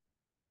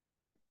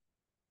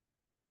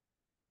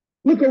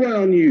 Look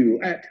around you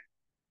at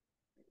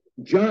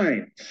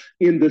giants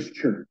in this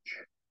church.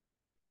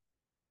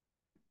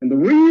 And the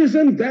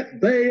reason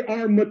that they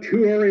are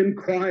mature in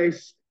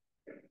Christ,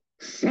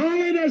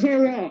 solid as a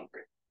rock,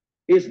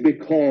 is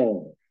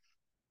because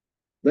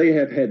they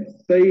have had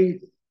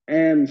faith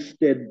and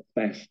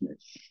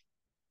steadfastness.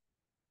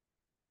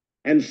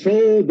 And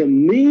so the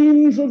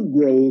means of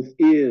growth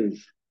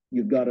is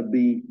you've got to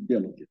be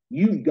diligent.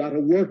 You've got to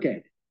work at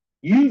it.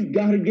 You've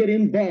got to get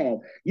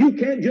involved. You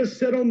can't just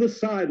sit on the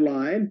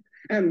sideline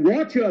and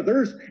watch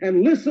others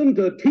and listen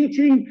to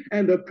teaching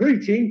and to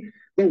preaching.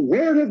 The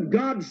Word of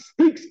God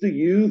speaks to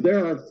you.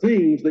 There are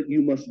things that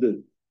you must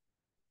do.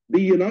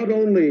 Be you not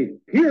only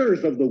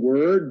hearers of the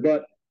Word,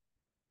 but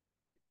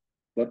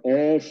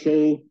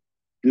also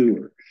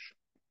doers.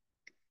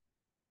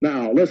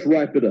 Now, let's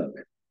wrap it up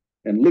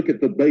and look at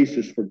the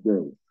basis for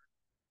growth.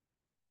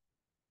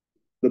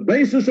 The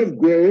basis of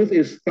growth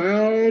is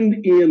found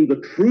in the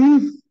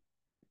truth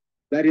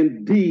that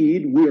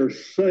indeed we are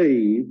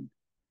saved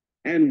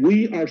and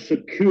we are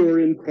secure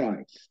in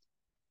Christ.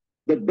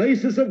 The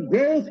basis of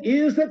growth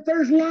is that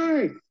there's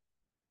life.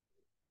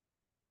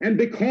 And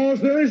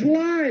because there is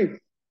life,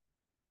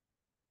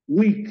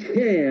 we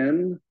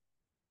can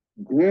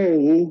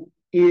grow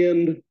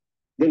in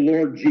the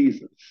Lord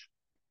Jesus.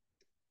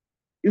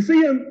 You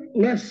see,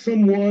 unless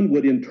someone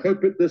would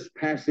interpret this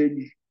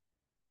passage,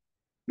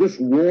 this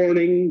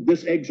warning,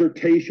 this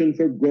exhortation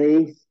for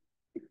growth,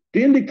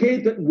 to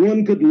indicate that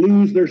one could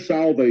lose their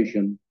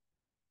salvation,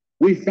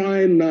 we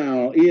find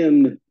now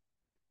in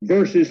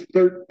verses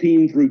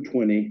 13 through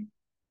 20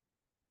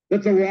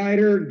 that the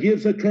writer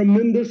gives a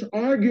tremendous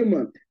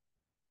argument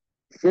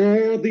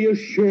for the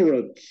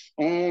assurance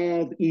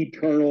of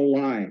eternal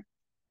life.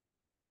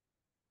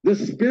 The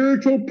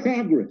spiritual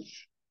progress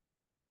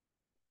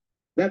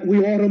that we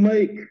ought to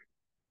make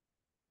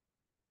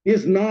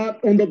is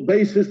not on the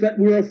basis that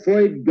we're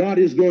afraid God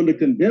is going to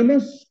condemn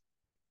us,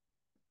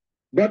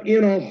 but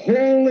in a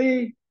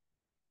holy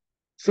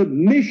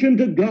submission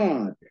to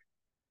God,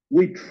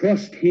 we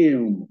trust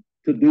Him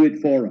to do it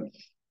for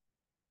us.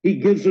 He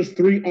gives us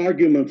three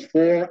arguments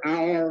for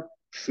our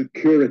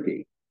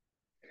security.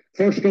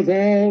 First of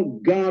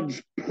all,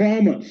 God's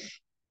promise.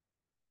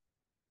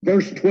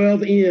 Verse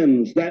 12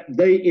 ends that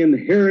they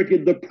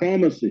inherited the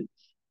promises.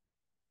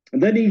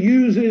 And then he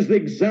uses the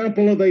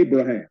example of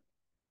Abraham.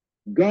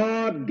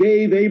 God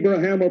gave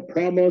Abraham a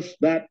promise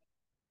that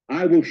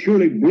I will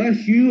surely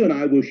bless you and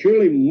I will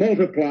surely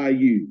multiply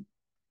you.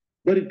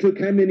 But it took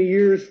how many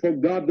years for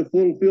God to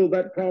fulfill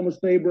that promise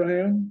to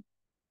Abraham?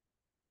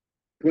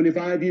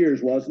 25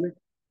 years, wasn't it?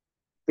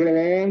 For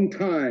a long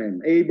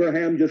time,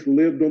 Abraham just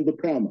lived on the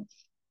promise.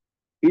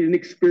 He didn't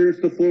experience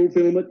the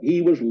fulfillment.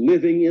 He was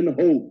living in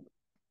hope.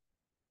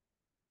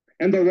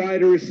 And the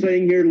writer is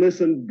saying here,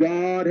 listen,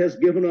 God has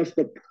given us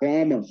the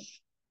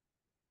promise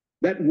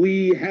that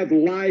we have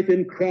life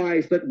in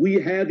Christ, that we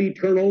have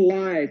eternal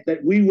life,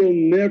 that we will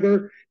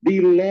never be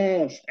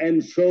lost.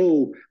 And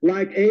so,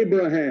 like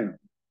Abraham,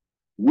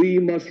 we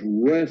must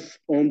rest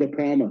on the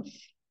promise.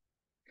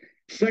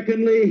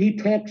 Secondly, he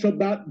talks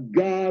about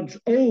God's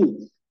oath.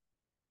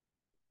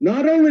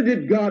 Not only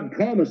did God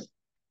promise,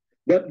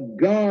 but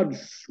God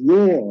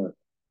swore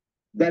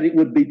that it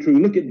would be true.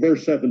 Look at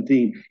verse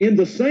 17. In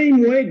the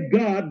same way,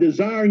 God,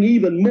 desiring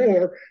even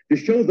more to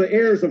show the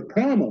heirs of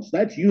promise,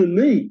 that's you and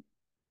me,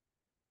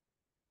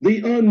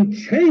 the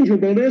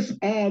unchangeableness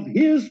of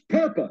His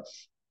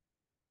purpose,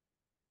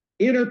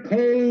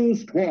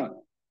 interposed what?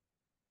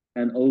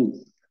 An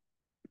oath.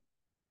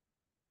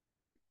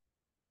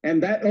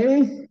 And that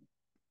oath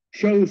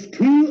shows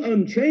two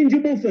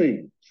unchangeable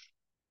things.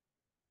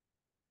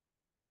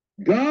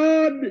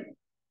 God,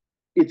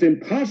 it's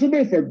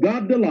impossible for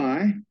God to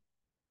lie.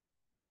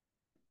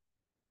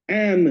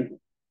 And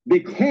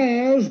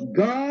because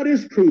God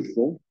is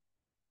truthful,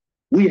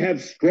 we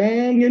have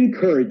strong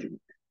encouragement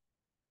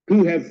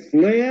who have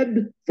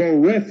fled for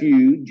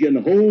refuge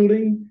in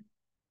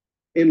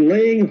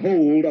laying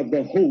hold of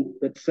the hope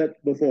that's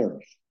set before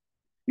us.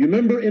 You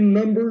remember in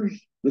Numbers,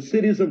 the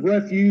cities of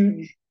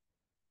refuge,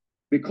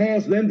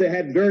 because then they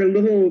had very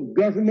little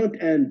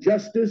government and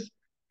justice.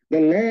 The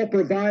law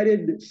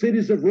provided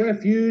cities of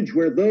refuge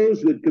where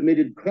those who had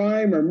committed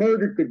crime or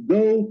murder could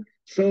go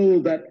so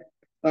that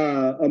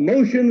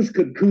emotions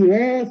could cool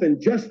off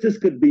and justice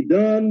could be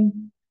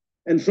done.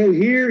 And so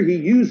here he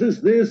uses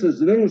this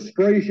as an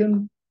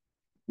illustration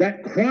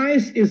that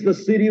Christ is the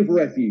city of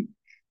refuge.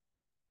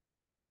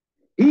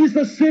 He's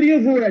the city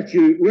of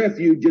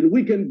refuge, and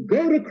we can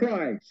go to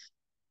Christ,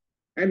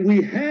 and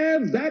we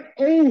have that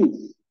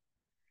oath,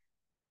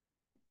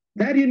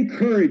 that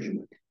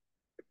encouragement.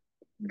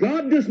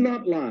 God does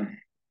not lie.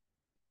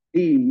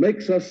 He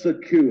makes us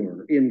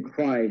secure in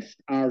Christ,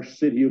 our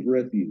city of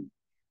refuge.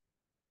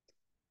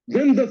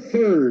 Then the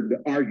third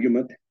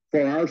argument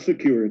for our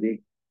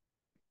security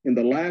in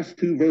the last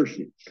two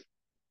verses.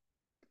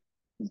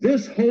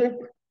 This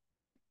hope,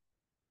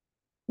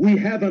 we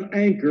have an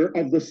anchor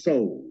of the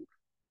soul.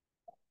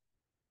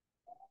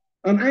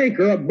 An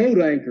anchor, a boat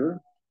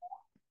anchor,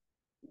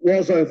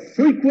 was a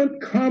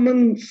frequent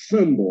common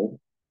symbol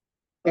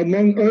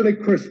among early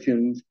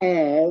Christians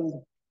of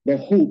the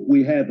hope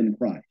we have in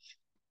Christ.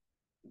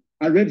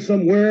 I read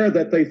somewhere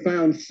that they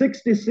found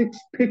 66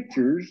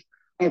 pictures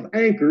of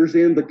anchors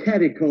in the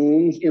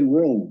catacombs in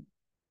Rome.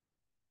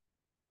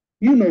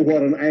 You know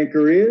what an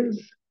anchor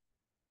is.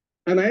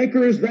 An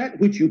anchor is that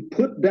which you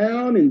put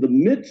down in the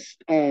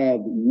midst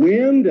of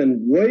wind and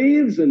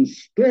waves and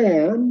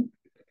storm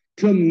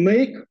to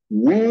make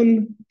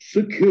one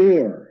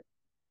secure.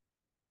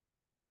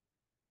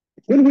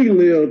 When we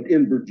lived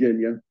in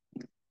Virginia,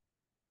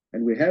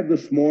 and we had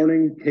this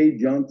morning Kay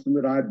Johnson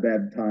that I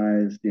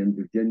baptized in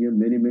Virginia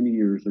many, many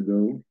years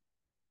ago,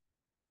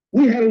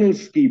 we had a little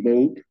ski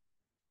boat,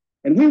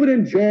 and we would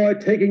enjoy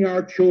taking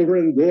our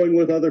children, going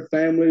with other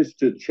families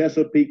to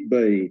Chesapeake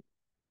Bay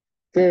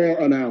for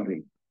an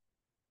outing.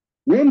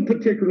 One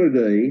particular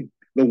day,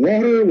 the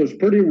water was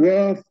pretty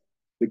rough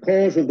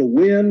because of the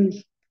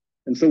winds,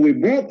 and so we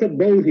brought the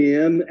boat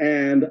in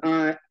and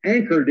I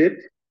anchored it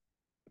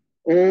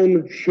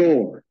on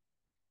shore.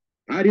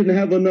 I didn't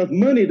have enough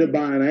money to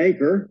buy an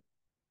anchor,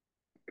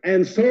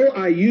 and so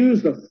I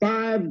used a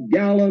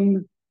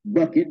 5-gallon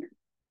bucket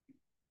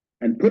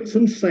and put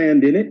some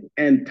sand in it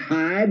and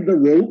tied the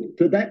rope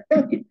to that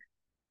bucket.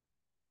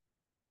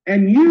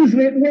 And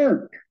usually it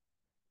worked.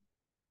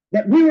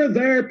 But we were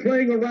there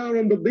playing around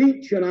on the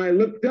beach, and I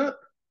looked up,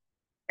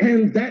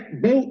 and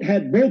that boat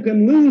had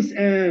broken loose,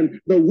 and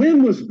the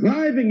wind was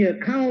driving it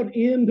out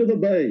into the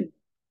bay.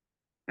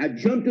 I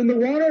jumped in the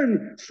water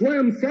and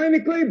swam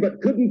frantically,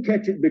 but couldn't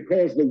catch it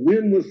because the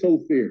wind was so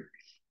fierce.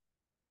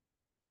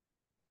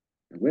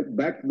 I went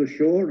back to the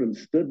shore and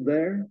stood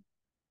there,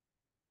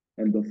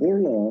 and before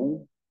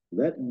long,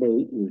 that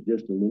boat was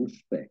just a little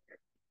speck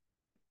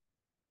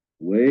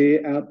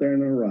way out there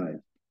in the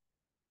horizon.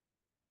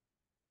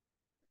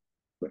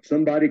 But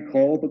somebody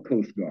called the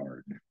Coast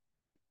Guard,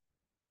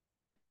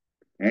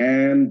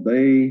 and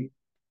they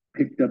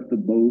picked up the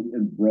boat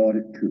and brought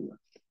it to us.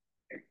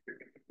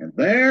 And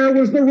there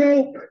was the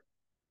rope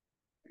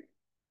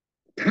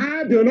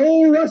tied to an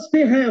old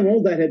rusty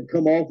handle that had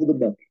come off of the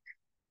bucket.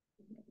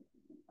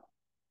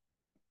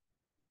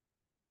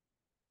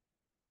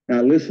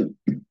 Now listen,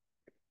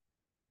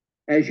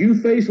 as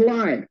you face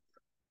life,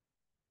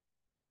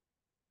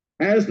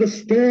 as the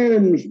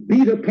storms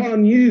beat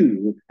upon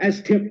you,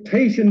 as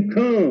temptation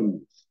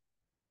comes,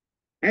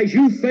 as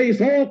you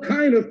face all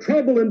kind of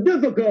trouble and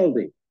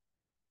difficulty,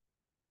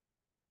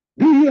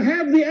 do you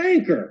have the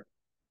anchor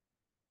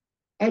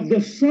of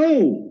the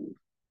soul,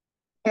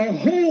 a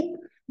hope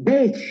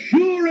both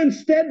sure and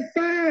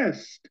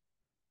steadfast?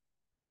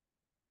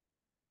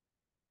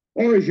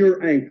 Or is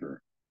your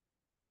anchor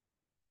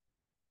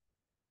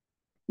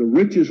the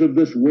riches of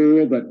this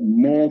world that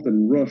moth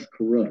and rust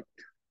corrupt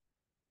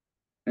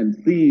and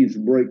thieves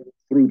break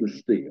through to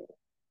steal?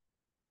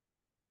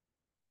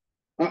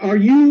 Are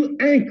you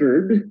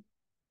anchored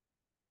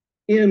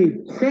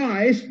in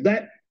Christ,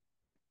 that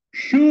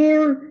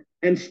sure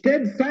and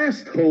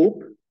steadfast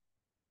hope,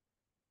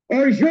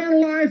 or is your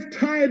life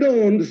tied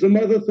on to some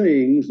other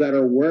things that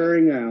are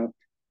wearing out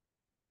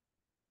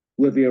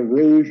with the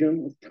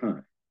erosion of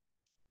time?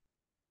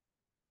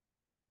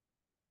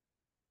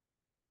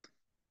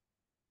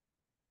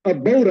 A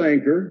boat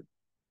anchor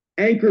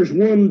anchors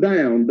one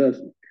down,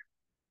 doesn't it?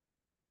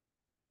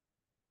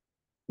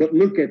 But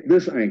look at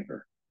this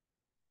anchor.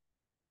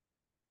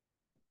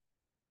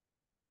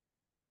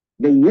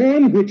 The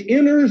one which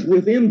enters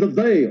within the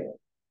veil,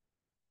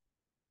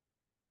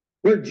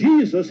 where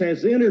Jesus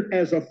has entered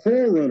as a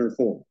forerunner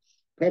for us,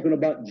 talking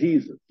about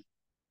Jesus,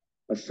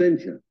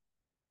 ascension,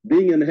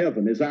 being in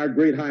heaven is our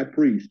great high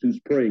priest who's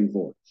praying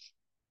for us.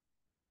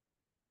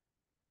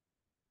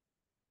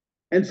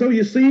 And so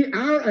you see,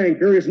 our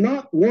anchor is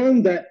not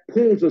one that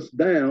pulls us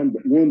down,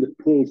 but one that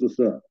pulls us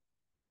up.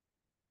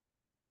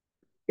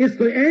 It's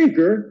the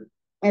anchor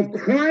of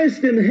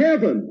Christ in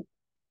heaven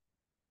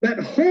that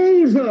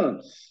holds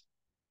us,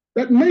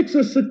 that makes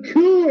us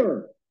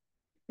secure,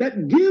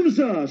 that gives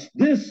us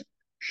this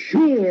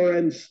sure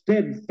and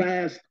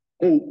steadfast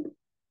hope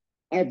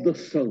of the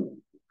soul.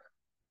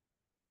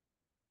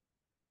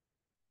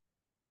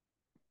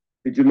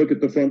 Did you look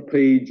at the front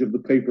page of the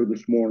paper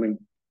this morning?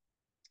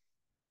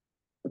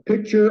 A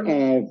picture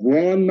of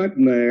Ron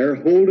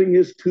McNair holding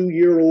his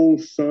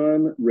 2-year-old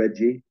son,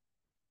 Reggie,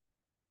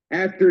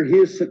 after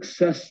his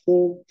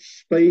successful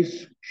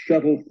space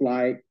shuttle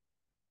flight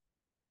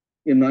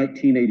in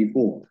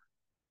 1984.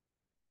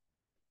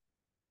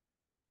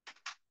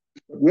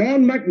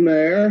 Ron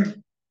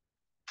McNair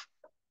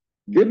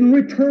didn't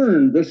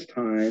return this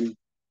time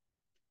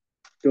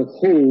to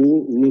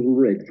hold little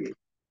Reggie.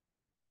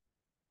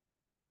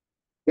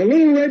 The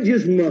little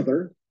Reggie's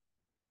mother,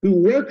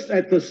 who works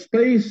at the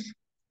Space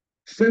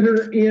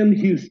Center in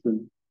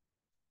Houston,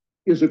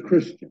 is a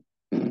Christian.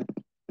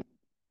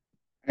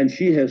 And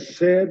she has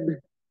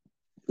said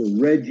to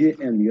Reggie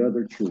and the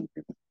other children,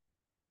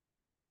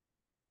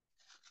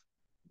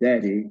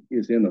 Daddy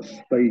is in a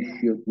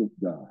spaceship with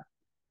God.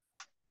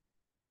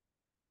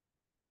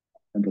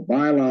 And the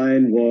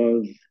byline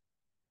was,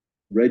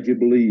 Reggie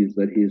believes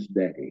that his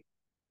daddy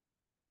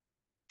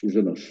is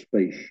in a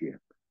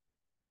spaceship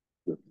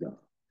with God.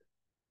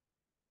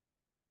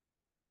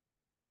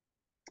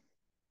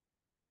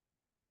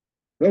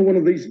 Well, one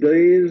of these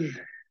days,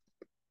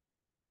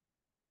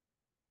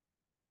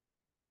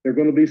 there are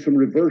going to be some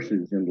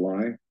reverses in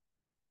life,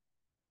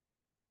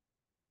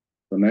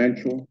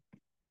 financial,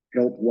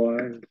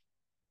 health-wise.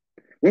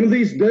 One of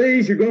these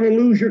days, you're going to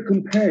lose your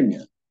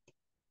companion.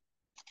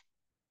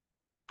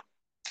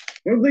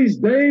 One of these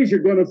days, you're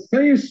going to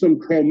face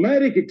some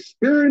traumatic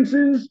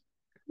experiences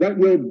that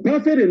will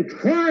buffet and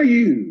try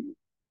you.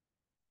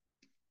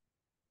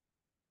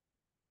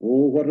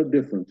 Oh, what a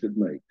difference it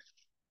makes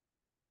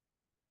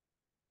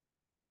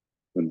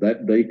when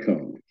that day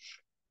comes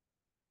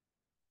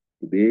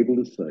to be able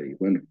to say,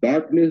 when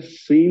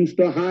darkness seems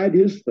to hide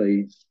his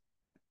face,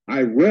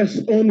 I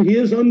rest on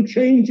his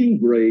unchanging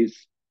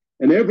grace,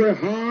 and every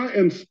high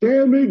and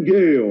stormy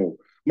gale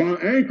my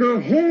anchor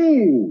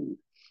holds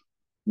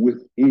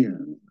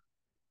within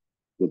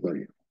the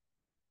veil.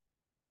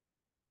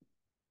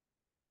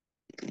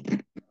 I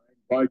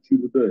invite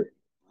you today,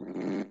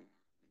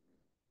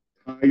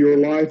 tie your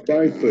life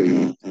by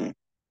faith to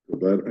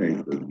that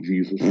anchor,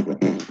 Jesus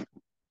Christ.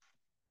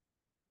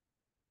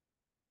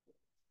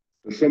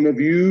 For some of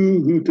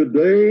you who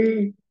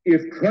today,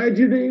 if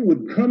tragedy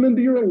would come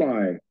into your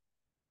life,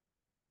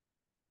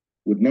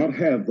 would not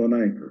have an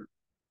anchor,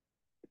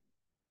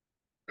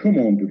 come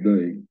on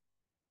today,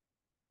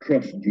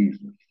 trust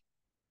Jesus.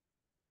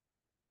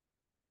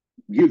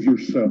 Give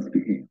yourself to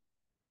him.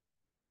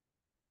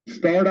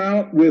 Start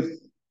out with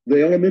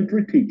the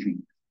elementary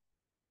teaching,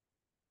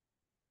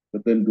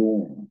 but then go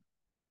on.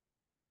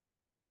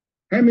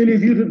 How many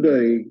of you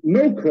today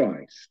know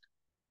Christ,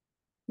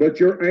 but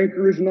your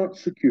anchor is not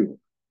secure?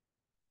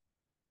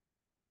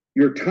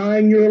 You're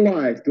tying your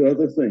life to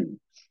other things.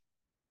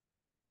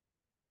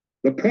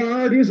 The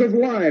priorities of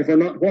life are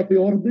not what they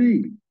ought to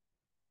be.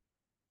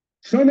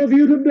 Some of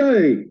you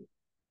today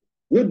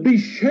would be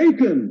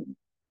shaken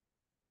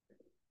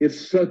if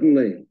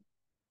suddenly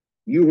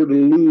you were to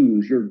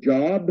lose your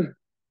job,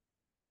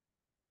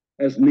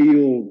 as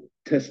Neil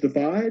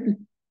testified,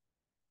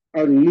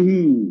 or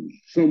lose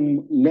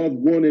some loved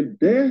one in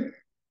death.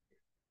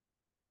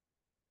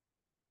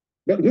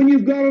 But when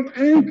you've got an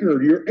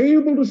anchor, you're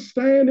able to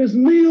stand as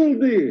Neil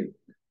did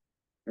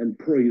and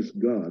praise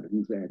God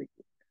who's adequate.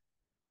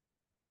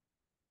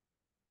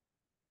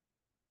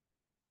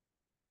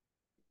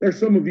 There's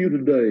some of you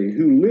today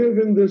who live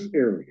in this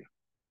area.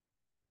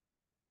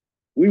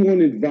 We want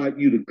to invite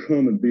you to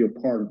come and be a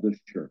part of this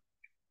church.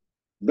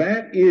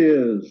 That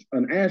is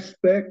an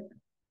aspect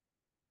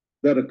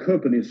that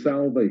accompanies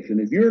salvation.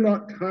 If you're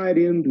not tied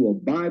into a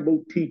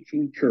Bible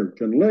teaching church,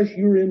 unless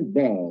you're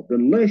involved,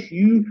 unless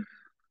you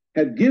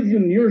have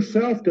given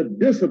yourself to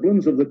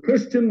disciplines of the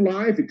Christian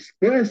life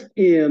expressed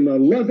in a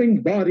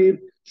loving body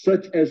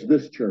such as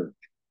this church,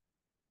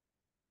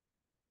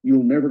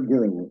 you'll never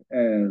grow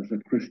as a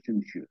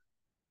Christian should.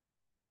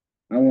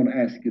 I want to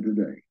ask you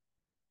today,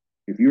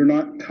 if you're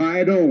not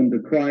tied on to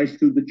Christ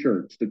through the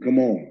church, to come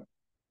on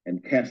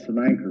and cast an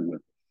anchor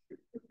with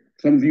us.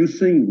 Some of you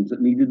singles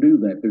that need to do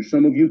that. There's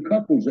some of you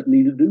couples that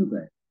need to do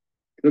that.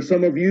 There's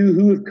some of you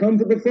who have come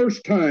for the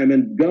first time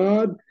and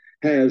God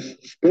has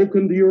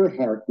spoken to your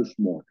heart this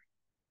morning.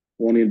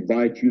 I want to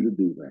invite you to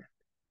do that.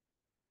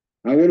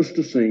 I want us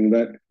to sing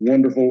that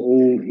wonderful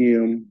old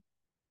hymn,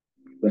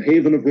 The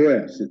Haven of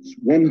Rest. It's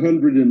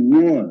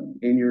 101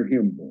 in your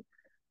hymn book.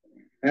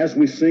 As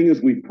we sing,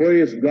 as we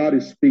pray, as God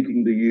is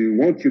speaking to you,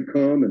 won't you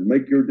come and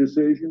make your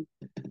decision?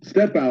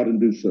 Step out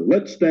and do so.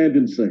 Let's stand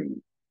and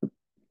sing.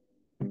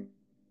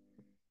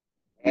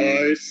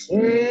 I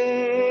saw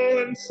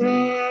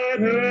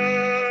inside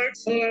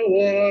exile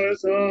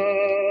was at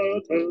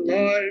a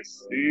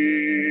life's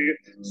sea,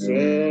 so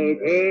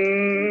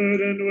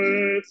burdened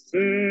with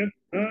sin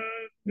and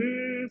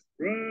distress,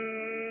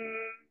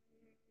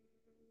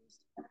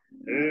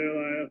 till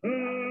I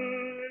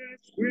heard a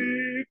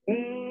sweet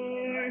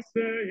voice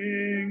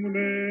saying,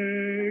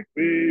 make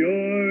me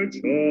your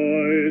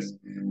choice,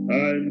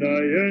 and I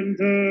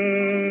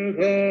entered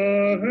the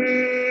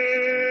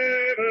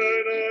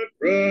haven of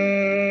rest.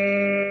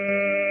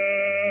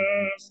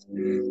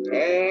 I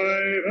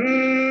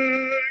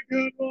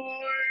anchored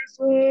my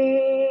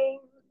soul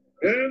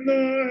in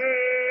the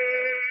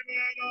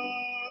haven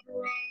of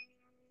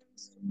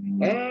rest.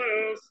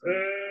 I'll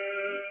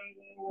sail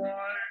the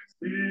wide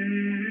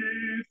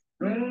seas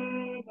no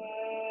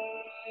more.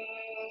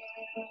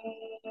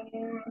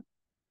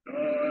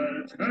 The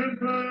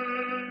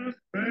tempest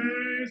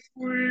may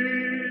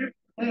sweep,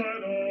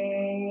 but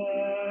all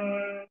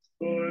while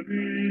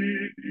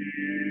stormy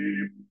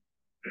deep.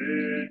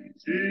 In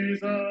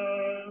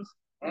Jesus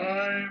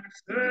I'm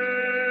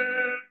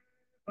safe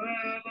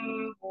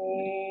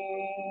evermore.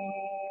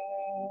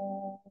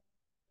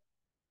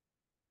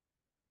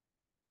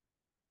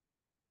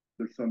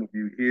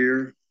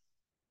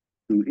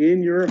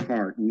 in your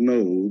heart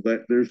know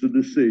that there's a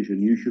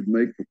decision you should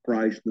make for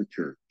Christ and the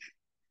church.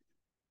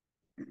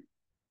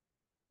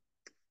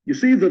 You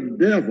see, the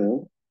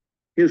devil,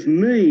 his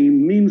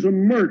name means a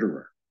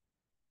murderer.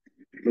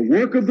 The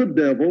work of the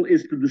devil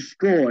is to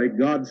destroy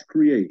God's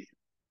creation.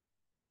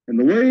 And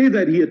the way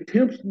that he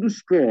attempts to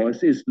destroy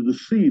us is to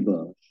deceive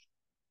us,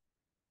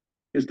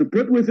 is to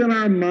put within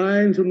our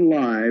minds and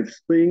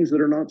lives things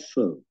that are not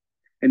so.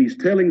 And he's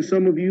telling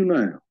some of you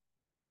now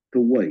to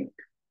wait.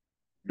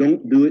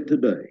 Don't do it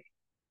today.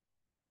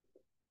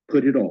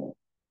 Put it off.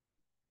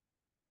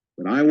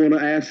 But I want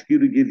to ask you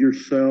to give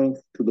yourself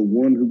to the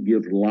one who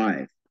gives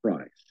life,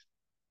 Christ.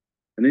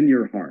 And in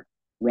your heart,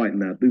 right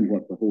now, do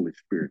what the Holy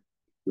Spirit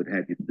would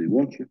have you to do,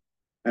 won't you?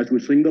 As we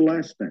sing the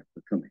last stanza,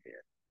 come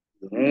ahead.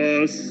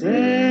 The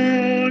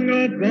song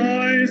of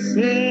my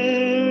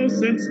soul,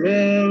 since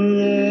the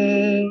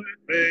Lord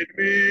made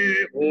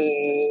me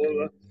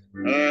whole,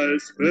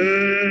 has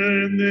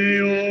been the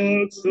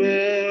old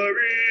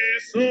story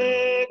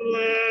so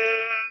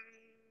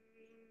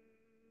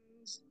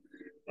blessed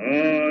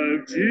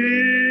of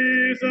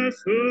Jesus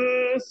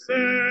who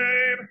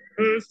saved,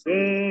 whose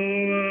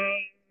soul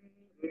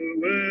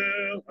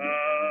will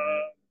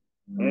have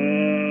a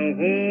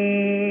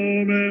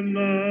home in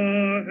the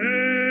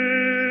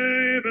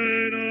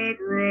haven of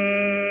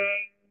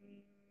rest.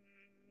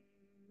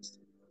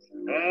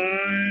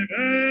 I've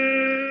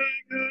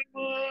anchored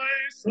my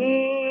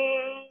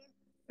soul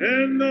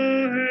in the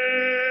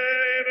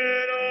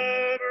haven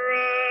of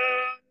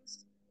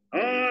rest.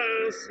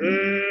 I'll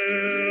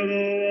sail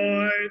the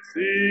wide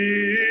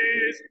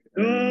seas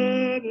no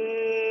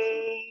more.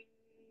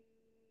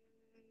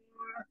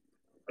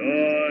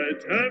 The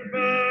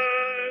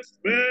tempest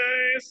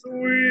may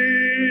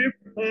sweep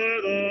o'er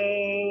the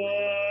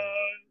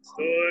wide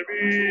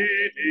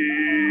stormy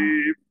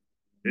deep.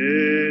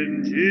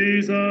 In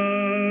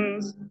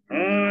Jesus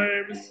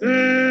I'm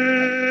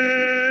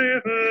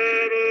safe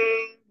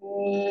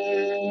evermore.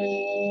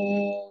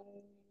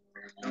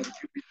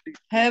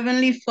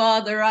 Heavenly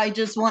Father, I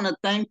just want to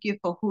thank you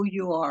for who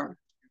you are.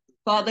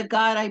 Father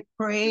God, I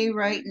pray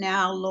right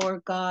now,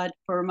 Lord God,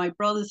 for my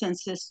brothers and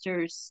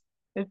sisters.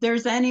 If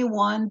there's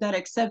anyone that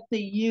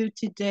accepted you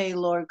today,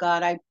 Lord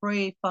God, I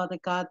pray, Father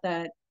God,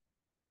 that,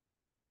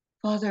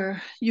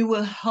 Father, you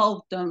will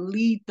help them,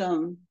 lead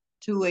them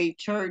to a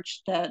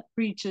church that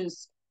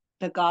preaches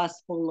the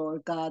gospel,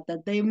 Lord God,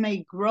 that they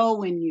may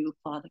grow in you,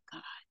 Father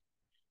God.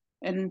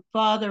 And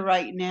Father,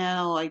 right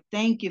now, I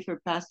thank you for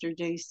Pastor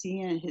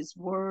JC and his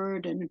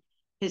word and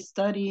his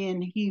study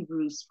in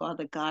Hebrews,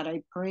 Father God.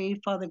 I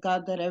pray, Father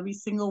God, that every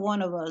single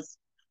one of us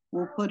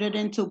will put it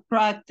into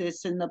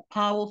practice in the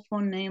powerful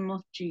name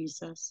of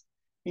Jesus.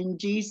 In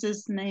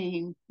Jesus'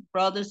 name,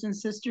 brothers and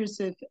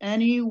sisters, if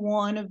any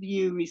one of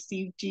you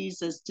receive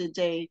Jesus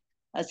today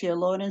as your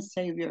Lord and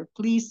Savior,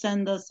 please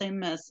send us a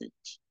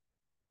message.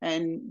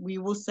 And we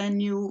will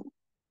send you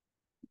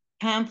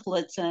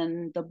pamphlets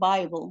and the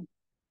Bible.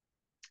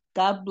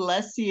 God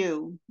bless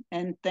you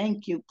and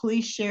thank you.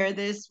 Please share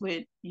this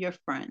with your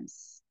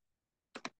friends.